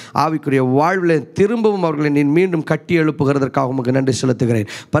செய்தருளும். ஆவிக்குரிய வாழ்வில் திரும்பவும் அவர்களை நீர் மீண்டும் கட்டி எழுப்புகிறதற்காக உங்களுக்கு நன்றி செலுத்துகிறேன்.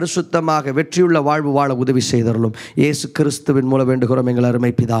 பரிசுத்தமாக வெற்றியுள்ள வாழ்வு வாழ உதவி செய்தருளும். இயேசு கிறிஸ்துவின் மூலம் வேண்டுகிறோம் எங்கள்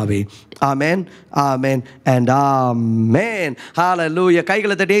அருமை பிதாவே. ஆமென், ஆமென் and amen. Hallelujah.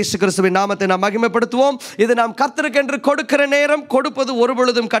 கைகளை தட்டி இயேசு கிறிஸ்துவின் நாமத்தை நாம் மகிமைப்படுத்துவோம். இது நாம் கர்த்தருக்கு என்று கொடுக்கிற நேரம். கொடுப்பது ஒரு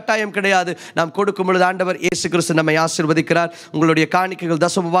பொழுதும் கட்டாயம் கிடையாது. நாம் கொடுக்கும் பொழுது ஆண்டவர் இயேசு கிறிஸ்து நம்மை ஆசீர்வதிக்கிறார். உங்களுடைய காணிக்கைகள்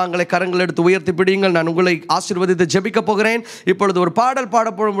தசமபாகங்களை கரங்கள் எடுத்து உயர்த்தி பிடியுங்கள். நான் உங்களை ஆசீர்வதித்து ஜெபிக்க போகிறேன். இப்பொழுது ஒரு பாடல்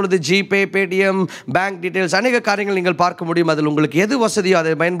பாடப்படும் பொழுது ஜிபே, பேடிஎம், பேங்க் டீடைல்ஸ் அநேக காரியங்கள் நீங்கள் பார்க்க முடியும். அதில் உங்களுக்கு எது வசதியோ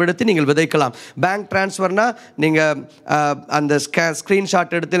அதை பயன்படுத்தி நீங்கள் விதைக்கலாம். பேங்க் டிரான்ஸ்ஃபர்னா நீங்கள் அந்த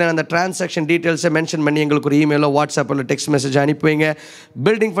ஸ்க்ரீன்ஷாட் எடுத்து அந்த டிரான்சாக்ஷன் டீடைல்ஸை மென்ஷன் பண்ணி எங்களுக்கு ஒரு இமெயிலோ வாட்ஸ்அப்பில் text message அனுப்புவீங்க.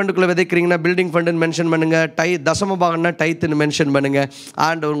 Building ஃபண்டுக்குள்ளே விதைக்கிறீங்கன்னா building ஃபண்டுன்னு mention பண்ணுங்கள். தசமபாகம்னா டைத்துன்னு மென்ஷன் பண்ணுங்கள்.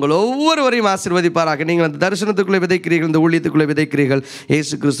 ஆண்டவர் உங்கள் ஒவ்வொருவரையும் ஆசீர்வதிப்பாராக. நீங்கள் அந்த தரிசனத்துக்குள்ளே விதைக்கிறீர்கள், இந்த ஊழியத்துக்குள்ளே விதைக்கிறீர்கள்.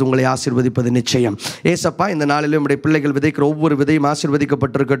 இயேசு கிறிஸ்து உங்களை ஆசீர்வதிப்பது நிச்சயம். ஏசப்பா, இந்த நாளில் உங்களுடைய பிள்ளைகள் விதைக்கிற ஒவ்வொரு விதையும்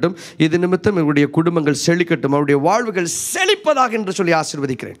ஆசீர்வதிக்கப்பட்டிருக்கட்டும். இது நிமித்தம் இவருடைய குடும்பங்கள் செழிக்கட்டும், அவருடைய வாழ்வுகள் செழிப்பதாக என்று சொல்லி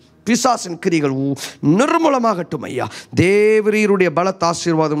ஆசீர்வதிக்கிறேன். பிசாசின் கிரிகள் நிர்மூலமாகட்டும் ஐயா. தேவரீருடைய பலத்த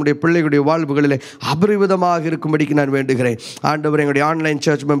ஆசீர்வாதம் உடைய பிள்ளைகளுடைய வாழ்வுகளிலே அபரிவிதமாக இருக்கும்படிக்கு நான் வேண்டுகிறேன். ஆண்டவர், எங்களுடைய online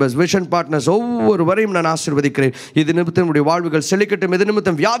search members, vision partners ஒவ்வொருவரையும் நான் ஆசீர்வதிக்கிறேன். இது நிமித்தம் உடைய வாழ்வுகள் செழிக்கட்டும், இது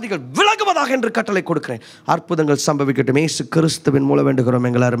நிமித்தம் வியாதிகள் விலகுவதாக என்று கட்டளை கொடுக்கிறேன். அற்புதங்கள் சம்பவிக்கட்டும். இயேசு கிறிஸ்துவின் மூலம் வேண்டுகிறோம்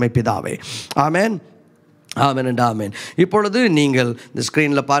எங்கள் அருமை பிதாவே. ஆமென், ஆமென் அண்ட் ஆமென். இப்பொழுது நீங்கள் இந்த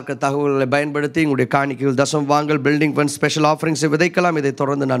ஸ்க்ரீனில் பார்க்க தகவல்களை பயன்படுத்தி உங்களுடைய காணிக்கைகள், தசம் வாங்கல், பில்டிங் ஃபண்ட், ஸ்பெஷல் ஆஃபரிங்ஸை விதைக்கலாம். இதை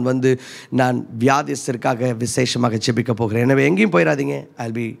தொடர்ந்து நான் வியாதிஸ்தருக்காக விசேஷமாக ஜெபிக்க போகிறேன். எனவே எங்கேயும் போயிடாதீங்க.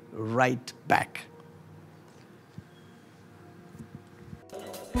 I'll be right back.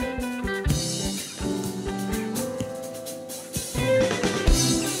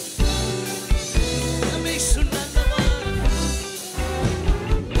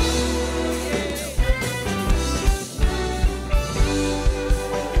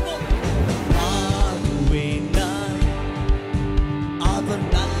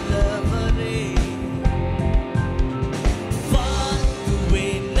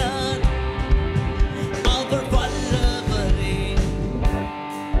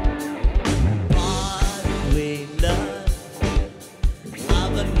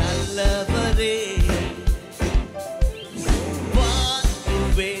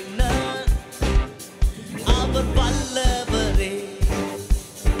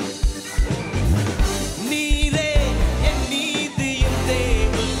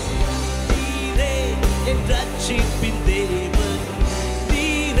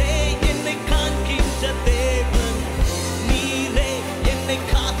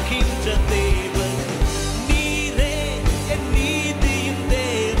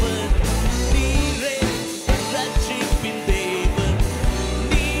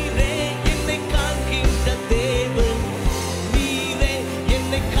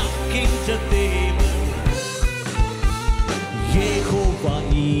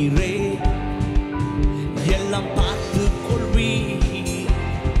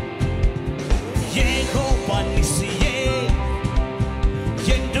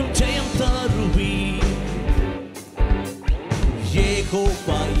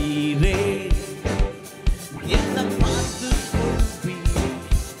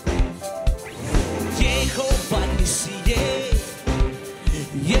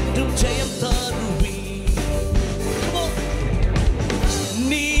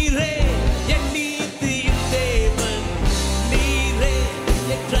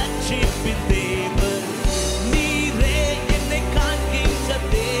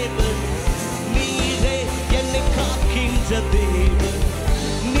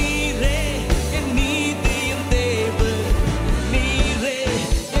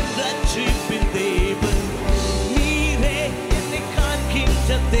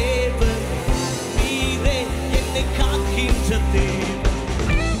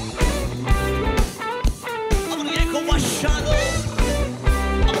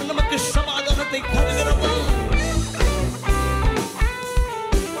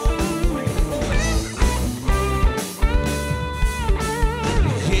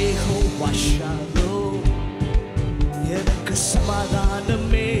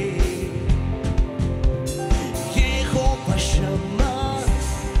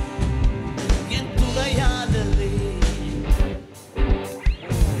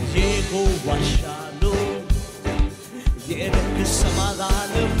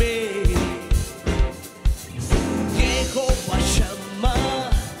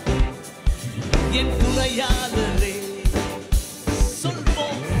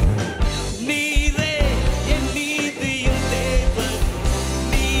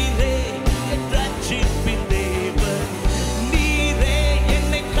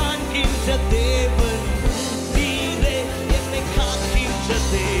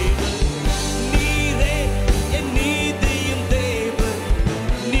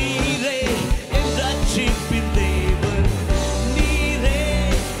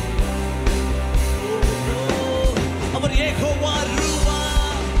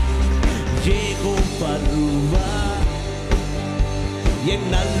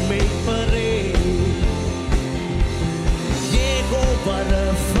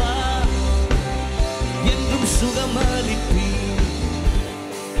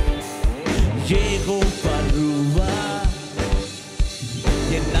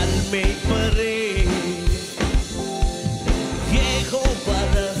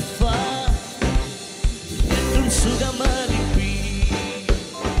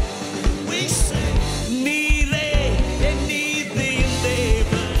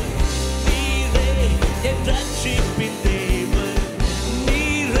 Rachipin Deva,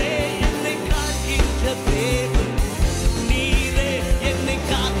 Nire, and the Kankin Jate.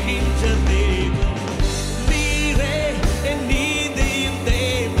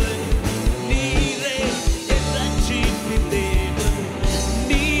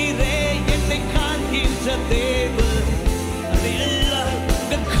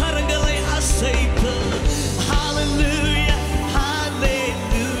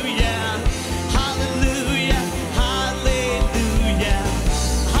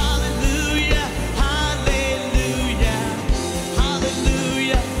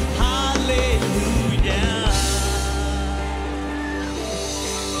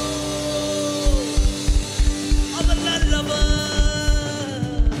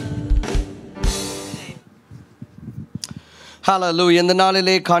 ஹல்லேலூயா. இந்த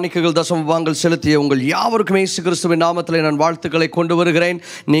நாளிலே காணிக்கைகள் தசம பாகங்கள் செலுத்திய உங்கள் யாவருக்கும் இயேசு கிறிஸ்துவின் நாமத்திலே நான் வாழ்த்துக்களை கொண்டு வருகிறேன்.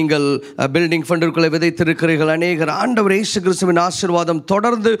 நீங்கள் பில்டிங் ஃபண்டிற்குள்ளே விதைத்திருக்கிறீர்கள். அநேகர் ஆண்டவர் இயேசு கிறிஸ்துவின் ஆசீர்வாதம்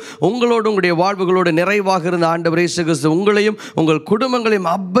தொடர்ந்து உங்களோடு உங்களுடைய வாழ்வுகளோடு நிறைவாக இருந்த ஆண்டவர் இயேசு கிறிஸ்து உங்களையும் உங்கள் குடும்பங்களையும்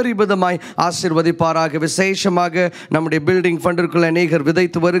அபரிமிதமாய் ஆசீர்வதிப்பாராக. விசேஷமாக நம்முடைய பில்டிங் ஃபண்டிற்குள்ளே அநேகர்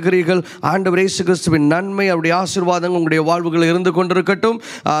விதைத்து வருகிறீர்கள். ஆண்டவர் இயேசு கிறிஸ்துவின் நன்மை அவருடைய ஆசீர்வாதம் உங்களுடைய வாழ்வுகளில் இருந்து கொண்டிருக்கட்டும்.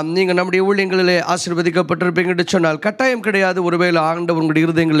 நீங்கள் நம்முடைய ஊழியங்களிலே ஆசீர்வதிக்கப்பட்டிருப்பீங்க என்று சொன்னால் கட்டாயம் கிடையாது. ஒருவேளை ஆண்டவர் உங்களுடைய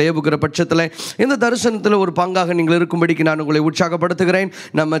இருதயங்களை ஏவுகிற பட்சத்தில் இந்த தரிசனத்தில் ஒரு பங்காக நீங்கள் இருக்கும்படிக்கு நான் உங்களை உற்சாகப்படுத்துகிறேன்.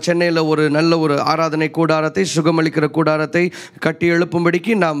 நம்ம சென்னையில் ஒரு நல்ல ஒரு ஆராதனை கூடாரத்தை, சுகமளிக்கிற கூடாரத்தை கட்டி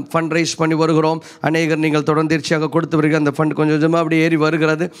எழுப்பும்படிக்கு நாம் ஃபண்ட் ரைஸ் பண்ணி வருகிறோம். அநேகர் நீங்கள் தொடர்ந்தீர்ச்சியாக கொடுத்து வருகிற அந்த ஃபண்ட் கொஞ்சம் கொஞ்சமாக அப்படி ஏறி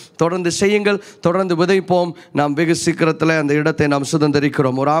வருகிறது. தொடர்ந்து செய்யுங்கள், தொடர்ந்து விதைப்போம். நாம் வெகு சீக்கிரத்தில் அந்த இடத்தை நாம்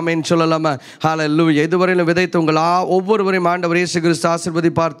சுதந்திரிக்கிறோம். ஒரு ஆமேன் சொல்லலாமா? ஹல்லேலூயா. இதுவரையிலும் விதைத்து உங்கள் ஒவ்வொருவரையும் ஆண்டவர் இயேசு கிறிஸ்து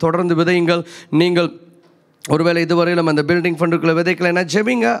ஆசீர்வதிப்பார். தொடர்ந்து விதையுங்கள். நீங்கள் ஒருவேளை இதுவரையிலும் அந்த பில்டிங் ஃபண்டுக்குள்ளே விதைக்கலைன்னா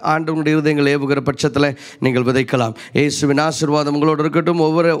ஜெபிங்க. ஆண்டவனுடைய இருதயங்கள் ஏவுகிற பட்சத்தில் நீங்கள் விதைக்கலாம். இயேசுவின் ஆசீர்வாதம் உங்களோடு இருக்கட்டும்.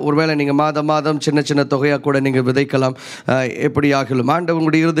 ஒருவேளை நீங்கள் மாதம் சின்ன சின்ன தொகையாக கூட நீங்கள் விதைக்கலாம். எப்படி ஆகலும்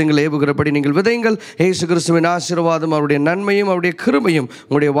ஆண்டவனுடைய இருதயங்கள் ஏவுகிறபடி நீங்கள் விதைங்கள். இயேசு கிறிஸ்துவின் ஆசீர்வாதம் அவருடைய நன்மையும் அவருடைய கிருபையும்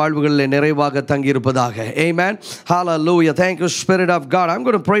உங்களுடைய வாழ்வுகளில் நிறைவாக தங்கியிருப்பதாக. Amen. Hallelujah. Thank you, Spirit of God. I'm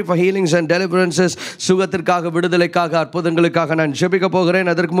going to pray for healings and deliverances. சுகத்திற்காக, விடுதலைக்காக, அற்புதங்களுக்காக நான் ஜெபிக்க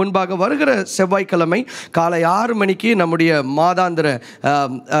போகிறேன். அதற்கு முன்பாக வருகிற செவ்வாய்க்கிழமை காலை 6 மணிக்கு நம்முடைய மாதாந்திர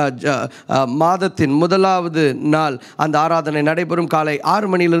மாதத்தின் முதலாவது நாள் அந்த ஆராதனை நடைபெறும். காலை 6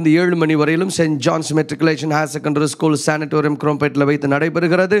 மணியிலிருந்து 7 மணி வரையிலும் send John's matriculation higher secondary school sanatorium குரோம்பேட்டில் வைத்து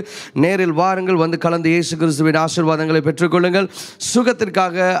நடைபெறுகிறது. நேரில் வாருங்கள், வந்து கலந்து இயேசு கிறிஸ்துவின் ஆசீர்வாதங்களை பெற்றுக்கொள்ளுங்கள்.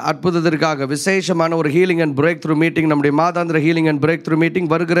 சுகத்திற்காக, அற்புதத்திற்காக விசேஷமான ஒரு healing and break through meeting, நம்முடைய மாதாந்திர healing and break through meeting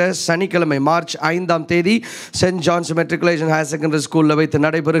வருகிற சனிக்கிழமை மார்ச் 5ஆம் தேதி send John's matriculation higher secondary ஸ்கூலில் வைத்து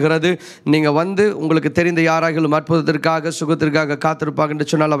நடைபெறுகிறது. நீங்கள் வந்து உங்களுக்கு தெரிந்த யாராகிலும் அற்புதத்திற்காக, சுகத்திற்காக காத்திருப்பாங்க என்று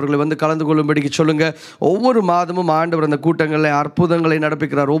சொன்னால் அவர்களை வந்து கலந்து கொள்ளும்படிக்கு சொல்லுங்க. ஒவ்வொரு மாதமும் ஆண்டவர் அந்த கூட்டங்களில் அற்புதங்களை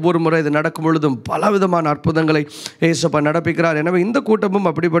நடப்பிக்கிறார். ஒவ்வொரு முறை இது நடக்கும் பொழுதும் பலவிதமான அற்புதங்களை இயேசுப்பா நடப்பிக்கிறார். எனவே இந்த கூட்டமும்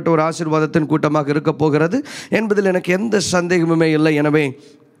அப்படிப்பட்ட ஒரு ஆசீர்வாதத்தின் கூட்டமாக இருக்க போகிறது என்பதில் எனக்கு எந்த சந்தேகமுமே இல்லை. எனவே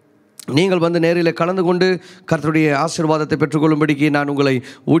நீங்கள் வந்து நேரில் கலந்து கொண்டு கர்த்தருடைய ஆசீர்வாதத்தை பெற்றுக்கொள்ளும்படிக்கு நான் உங்களை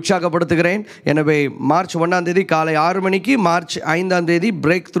உற்சாகப்படுத்துகிறேன். எனவே மார்ச் 1ஆம் தேதி காலை 6 மணிக்கு, மார்ச் 5ஆம் தேதி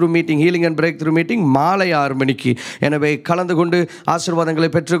break through meeting, healing and break through meeting மாலை 6 மணிக்கு. எனவே கலந்து கொண்டு ஆசீர்வாதங்களை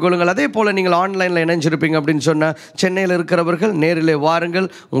பெற்றுக்கொள்ளுங்கள். அதே போல் நீங்கள் ஆன்லைனில் இணைஞ்சிருப்பீங்க அப்படின்னு சொன்னால் சென்னையில் இருக்கிறவர்கள் நேரிலே வாருங்கள்.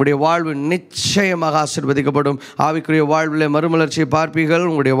 உங்களுடைய வாழ்வு நிச்சயமாக ஆசீர்வதிக்கப்படும். ஆவிக்குரிய வாழ்வில் மறுமலர்ச்சியை பார்ப்பீர்கள்.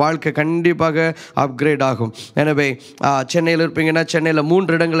 உங்களுடைய வாழ்க்கை கண்டிப்பாக அப்கிரேட் ஆகும். எனவே சென்னையில் இருப்பீங்கன்னா சென்னையில்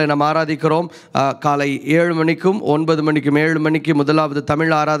 3 இடங்களை நம்ம ஆராதிக்கிறோம். காலை 7 மணிக்கும் 9 மணிக்கும். 7 மணிக்கு முதலாவது தமிழ்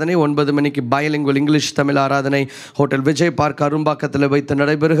ஆராதனை, 9 மணிக்கு பைலிங்குவல் இங்கிலீஷ் தமிழ் ஆராதனை ஹோட்டல் விஜய் பார்க் அரும்பாக்கத்தில் வைத்து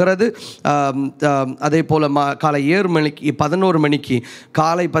நடைபெறுகிறது. அதே போல் காலை 11 மணிக்கு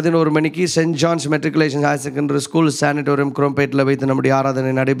காலை 11 மணிக்கு send John's matriculation higher secondary school sanatorium குரோம்பேட்டில் வைத்து நம்முடைய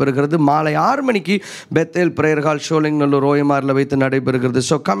ஆராதனை நடைபெறுகிறது. மாலை 6 மணிக்கு பெத்தேல் பிரேயர் ஹால் ஷோலிங் நல்லூர் ஓஎம்ஆரில் வைத்து நடைபெறுகிறது.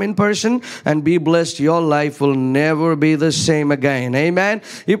 So come in person and be blessed. Your life will never be the same again. ஆமென்.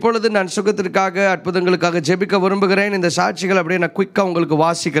 இப்பொழுது நான் சுகத்திற்காக, அற்புதங்களுக்காக ஜெபிக்க விரும்புகிறேன். இந்த சாட்சிகள் அப்படியே நான் குயிக்காக உங்களுக்கு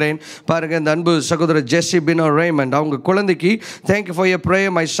வாசிக்கிறேன். பாருங்க, இந்த அன்பு சகோதரர் ஜெஸ்ஸி பினோ ரேமண்ட், அவங்க குழந்தைக்கு thank you for your prayer,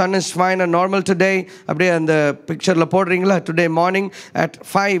 my son is fine and normal today. அப்படியே அந்த பிக்சரில் போடுறீங்களா? Today morning at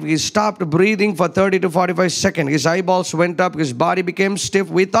 5 he stopped breathing for 30 to 45 seconds. His eyeballs went up, his body became stiff.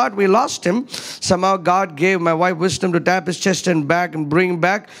 We thought we lost him. Somehow God gave my wife wisdom to tap his chest and back and bring him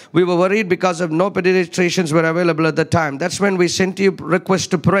back. We were worried because of no pediatricians were available at the time. That's when we sent you request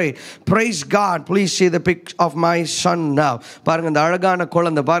to pray. Praise God. Please see the pic of my son now. பாருங்க, இந்த அழகான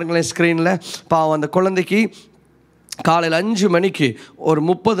குழந்தை பாருங்களேன் ஸ்க்ரீனில். பாவம், அந்த குழந்தைக்கு காலையில் 5 மணிக்கு ஒரு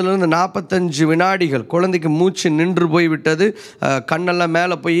 30லிருந்து 45 வினாடிகள் குழந்தைக்கு மூச்சு நின்று போய்விட்டது. கண்ணெல்லாம்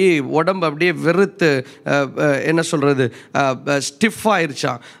மேலே போய் உடம்பு அப்படியே வெறுத்து என்ன சொல்கிறது ஸ்டிஃப்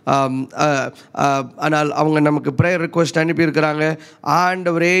ஆயிடுச்சான். ஆனால் அவங்க நமக்கு ப்ரேயர் ரிக்வெஸ்ட் அனுப்பியிருக்கிறாங்க.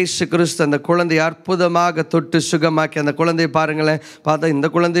 ஆண்டவர் இயேசு கிறிஸ்து அந்த குழந்தையை அற்புதமாக தொட்டு சுகமாக்கி, அந்த குழந்தையை பாருங்களேன். பார்த்தா இந்த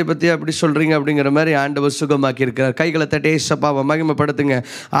குழந்தையை பற்றி அப்படி சொல்கிறீங்க அப்படிங்கிற மாதிரி ஆண்டவர் சுகமாக்கி இருக்கிறார். கைகளை தட்டி ஏசப்பாவை மகிமைப்படுத்துங்க.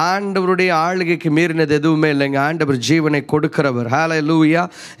 ஆண்டவருடைய ஆளுகைக்கு மீறினது எதுவுமே இல்லைங்க. ஆண்டவர் ஜீவனை கொடுக்கிறவர். ஹல்லேலூயா.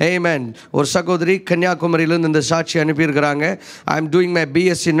 ஆமென். ஒரு சகோதரி கன்னியாகுமரியிலிருந்து இந்த சாட்சி அனுப்பியிருக்கிறாங்க. I am doing my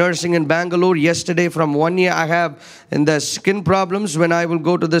BSc nursing in Bangalore. Yesterday from 1 year I have in the skin problems. When I will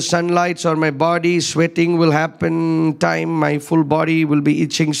go to the sunlights or my body sweating will happen time. My full body will be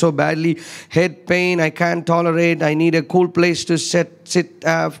itching so badly. Head pain I can't tolerate. I need a cool place to set it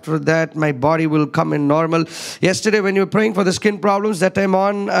after that my body will come in normal. Yesterday when you were praying for the skin problems that I'm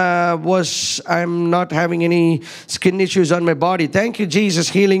on I'm not having any skin issues on my body. Thank you Jesus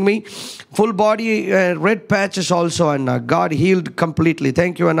healing me. Full body red patches also, and God healed completely.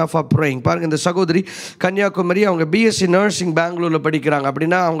 Thank you Anna for praying. பாருங்க இந்த சகோதரி கன்னியாகுமரி, அவங்க BSc nursing பெங்களூர்ல படிக்கிறாங்க.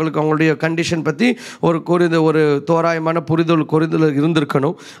 அப்படின்னா அவங்களுக்கு அவங்களுடைய condition பற்றி ஒரு தோராயமான புரிதல்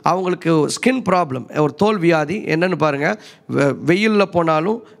இருந்திருக்கணும். அவங்களுக்கு ஸ்கின் ப்ராப்ளம், ஒரு தோல் வியாதி. என்னன்னு பாருங்க, வெயிலில்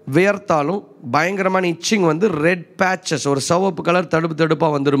போனாலும் வேர்த்தாலும் பயங்கரமான இச்சிங் வந்து ரெட் பேச்சஸ், ஒரு சிவப்பு கலர்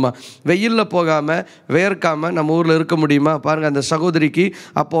தடுப்பாக வந்துடுமா. வெயிலில் போகாமல் வேர்க்காமல் நம்ம ஊரில் இருக்க முடியுமா பாருங்கள் அந்த சகோதரிக்கு.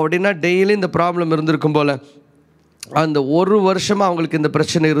 அப்போ அப்படின்னா டெய்லி இந்த ப்ராப்ளம் இருந்திருக்கும் போல். அந்த ஒரு வருஷமாக அவங்களுக்கு இந்த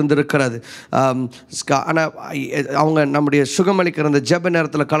பிரச்சனை இருந்திருக்கிறது. ஆனால் அவங்க நம்முடைய சுகமளிக்கிற அந்த ஜெப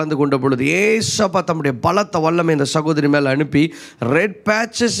நேரத்தில் கலந்து கொண்ட பொழுது ஏசப்பா தம்முடைய பலத்த வல்லமை இந்த சகோதரி மேலே அனுப்பி ரெட்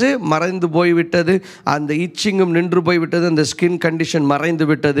பேச்சஸு மறைந்து போய்விட்டது, அந்த இச்சிங்கும் நின்று போய்விட்டது, அந்த ஸ்கின் கண்டிஷன் மறைந்து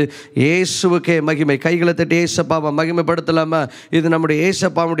விட்டது. ஏசுவுக்கே மகிமை. கைகளை தட்டி ஏசப்பாவை மகிமைப்படுத்தலாமா? இது நம்முடைய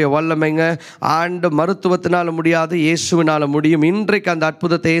ஏசப்பாவுடைய வல்லமைங்க. ஆண்டு மருத்துவத்தினால் முடியாது, இயேசுவினால் முடியும். இன்றைக்கு அந்த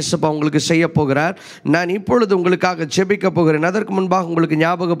அற்புதத்தை ஏசப்பா உங்களுக்கு செய்ய போகிறார். நான் இப்பொழுது உங்களுக்காக ஜெபிக்க போகிறேன். அதற்கு முன்பாக உங்களுக்கு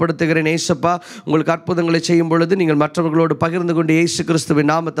ஞாபகப்படுத்துகிறேன், ஏசப்பா உங்களுக்கு அற்புதங்களை செய்யும் பொழுது நீங்கள் மற்றவர்களோடு பகிர்ந்து கொண்டு இயேசு கிறிஸ்துவின்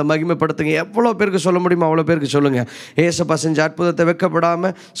நாமத்தை மகிமைப்படுத்துங்க. எவ்வளோ பேருக்கு சொல்ல முடியுமோ அவ்வளோ பேருக்கு சொல்லுங்கள். ஏசப்பா செஞ்ச அற்புதத்தை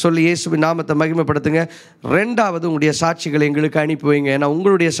வெட்கப்படாமல் சொல்லி இயேசுவின் நாமத்தை மகிமைப்படுத்துங்க. ரெண்டாவது, உங்களுடைய சாட்சிகளை எங்களுக்கு அனுப்பி வைங்க. ஏன்னா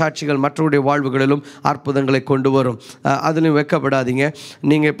உங்களுடைய சாட்சிகள் மற்றவருடைய வாழ்வுகளிலும் அற்புதங்களை கொண்டு வரும். அதுலையும் வெட்கப்படாதீங்க.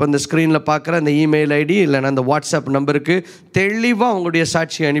 நீங்கள் இப்போ இந்த ஸ்க்ரீனில் பார்க்குற அந்த இமெயில் ஐடி இல்லைன்னா அந்த வாட்ஸ்அப் நம்பருக்கு தெளிவாக உங்களுடைய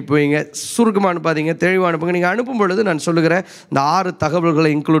சாட்சியை அனுப்பி வைங்க. சுருக்கமாக அனுப்பாதீங்க, தெளிவாக அனுப்புங்க. நீங்கள் அனுப்பும் பொழுது நான் சொல்லுகிறேன் இந்த 6 தகவல்களை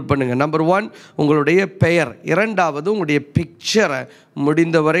இன்க்ளூட் பண்ணுங்க. நம்பர் 1 உங்களுடைய பெயர், இரண்டாவது உங்களுடைய பிக்சரை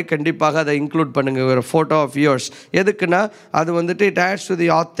முடிந்தவரை கண்டிப்பாக அதை இன்க்ளூட் பண்ணுங்க, ஒரு ஃபோட்டோ ஆஃப் யோர்ஸ். எதுக்குன்னா அது வந்துட்டு it adds to the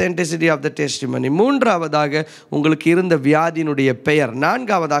authenticity of the testimony. மூன்றாவதாக உங்களுக்கு இருந்த வியாதியினுடைய பெயர்.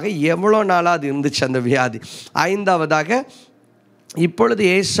 நான்காவதாக எவ்வளோ நாளாக அது இருந்துச்சு அந்த வியாதி. ஐந்தாவதாக இப்பொழுது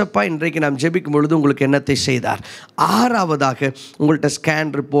ஏசப்பா இன்றைக்கு நாம் ஜெபிக்கும் பொழுது உங்களுக்கு என்னத்தை செய்தார். ஆறாவதாக உங்கள்கிட்ட scan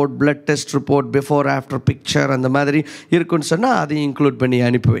report, blood test report, before after picture அந்த மாதிரி இருக்குன்னு சொன்னால் அதையும் இன்க்ளூட் பண்ணி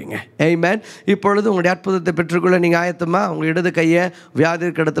அனுப்புவீங்க. ஆமென். இப்பொழுது உங்களுடைய அற்புதத்தை பெற்றுக்கொள்ள நீங்கள் ஆயத்தமாக உங்கள் இடது கையை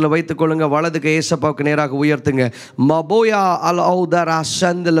வியாதி இடத்துல வைத்துக்கொள்ளுங்க, வலது கை ஏசப்பாவுக்கு நேராக உயர்த்துங்க. மபோயா அல் ஔதரா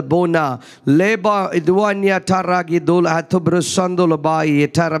சந்தல போனா லேபா இதுவான்யா டராகி தோல் அத்துப்ரு சந்தோல பாய்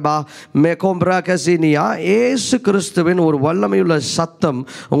டரபா மேகோம்ரா கசினியா. ஏசு கிறிஸ்துவின் ஒரு வல்லமையுள்ள சத்தம்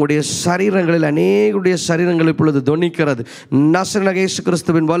உங்களுடைய சரீரங்களில், அநேகருடைய சரீரங்கள் இப்பொழுது தொனிக்கிறது. நசரேனாகிய இயேசு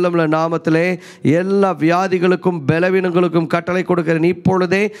கிறிஸ்துவின் வல்லமையுள்ள நாமத்திலே எல்லா வியாதிகளுக்கும் பலவீனங்களுக்கும் கட்டளை கொடுக்கிறேன்.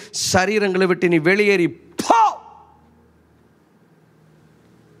 இப்பொழுதே சரீரங்களை விட்டு நீ வெளியேறி போ.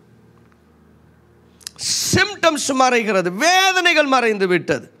 சிம்டம்ஸ் மறைகிறது, வேதனைகள் மறைந்து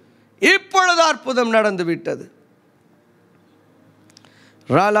விட்டது. இப்பொழுது அற்புதம் நடந்து விட்டது.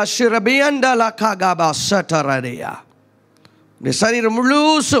 சரீரம்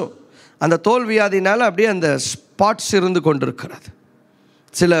முழுசும் அந்த தோல்வியாதினால் அப்படியே அந்த ஸ்பாட்ஸ் இருந்து கொண்டிருக்கிறது.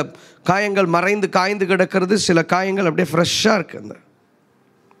 சில காயங்கள் மறைந்து காய்ந்து கிடக்கிறது, சில காயங்கள் அப்படியே ஃப்ரெஷ்ஷாக இருக்குது. அந்த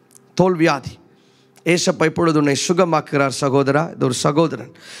தோல்வியாதி ஏசப்பா இப்பொழுது உன்னை சுகமாக்குகிறார் சகோதரா. இது ஒரு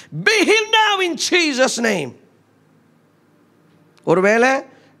சகோதரன். Be healed now in Jesus name. ஒருவேளை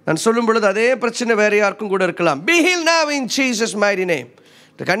நான் சொல்லும் பொழுது அதே பிரச்சனை வேற யாருக்கும் கூட இருக்கலாம். Be healed now in Jesus mighty name.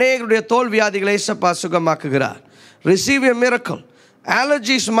 அநேகருடைய தோல்வியாதிகளை ஏசப்பா சுகமாக்குகிறார். Receive a miracle.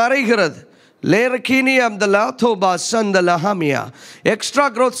 Allergies மறைகிறது. லேரகீனியம் the லாத்தோபா சந்தலஹாமியா. Extra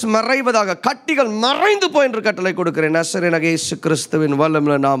growths மறைவதாக, கட்டிகள் மறைந்து போய் என்று கட்டளை கொடுக்கிறேன். நசரேனாகிய இயேசு கிறிஸ்துவின்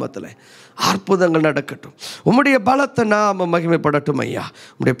வல்லமையுள்ள நாமத்தில் அற்புதங்கள் நடக்கட்டும். உம்முடைய பலத்தை நாம மகிமைப்படட்டும் ஐயா.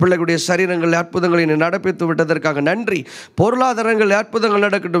 உம்முடைய பிள்ளைகளுடைய சரீரங்களில் அற்புதங்களை நடப்பித்து விட்டதற்காக நன்றி. பொருளாதாரங்கள் அற்புதங்கள்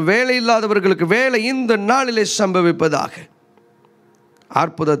நடக்கட்டும். வேலை இல்லாதவர்களுக்கு வேலை இந்த நாளிலே சம்பவிப்பதாக.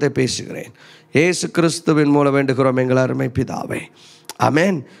 அற்புதத்தை பேசுகிறேன் இயேசு கிறிஸ்துவின் மூலம் வேண்டுகிறோம் எங்கள் அருமை பிதாவே.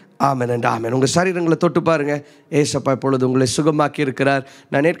 ஆமென், ஆமென் அண்ட் ஆமென். உங்கள் சரீரங்களை தொட்டு பாருங்கள். ஏசப்பா இப்பொழுது உங்களை சுகமாக்கி இருக்கிறார்.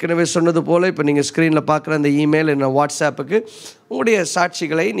 நான் ஏற்கனவே சொன்னது போல் இப்போ நீங்கள் ஸ்க்ரீனில் பார்க்குற அந்த இமெயில் என்ன வாட்ஸ்அப்புக்கு உங்களுடைய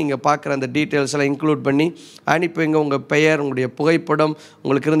சாட்சிகளை நீங்கள் பார்க்குற அந்த டீட்டெயில்ஸ் எல்லாம் இன்க்ளூட் பண்ணி அனுப்பிங்க. உங்கள் பெயர், உங்களுடைய புகைப்படம்,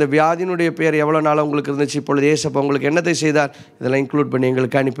 உங்களுக்கு இருந்த வியாதியினுடைய பெயர், எவ்வளோ நாளாக உங்களுக்கு இருந்துச்சு, இப்பொழுது ஏசப்பா உங்களுக்கு என்னத்தை செய்தார், இதெல்லாம் இன்க்ளூட் பண்ணி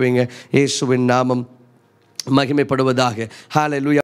எங்களுக்கு அனுப்புவீங்க. இயேசுவின் நாமம் மகிமைப்படுவதாக. ஹல்லேலூயா.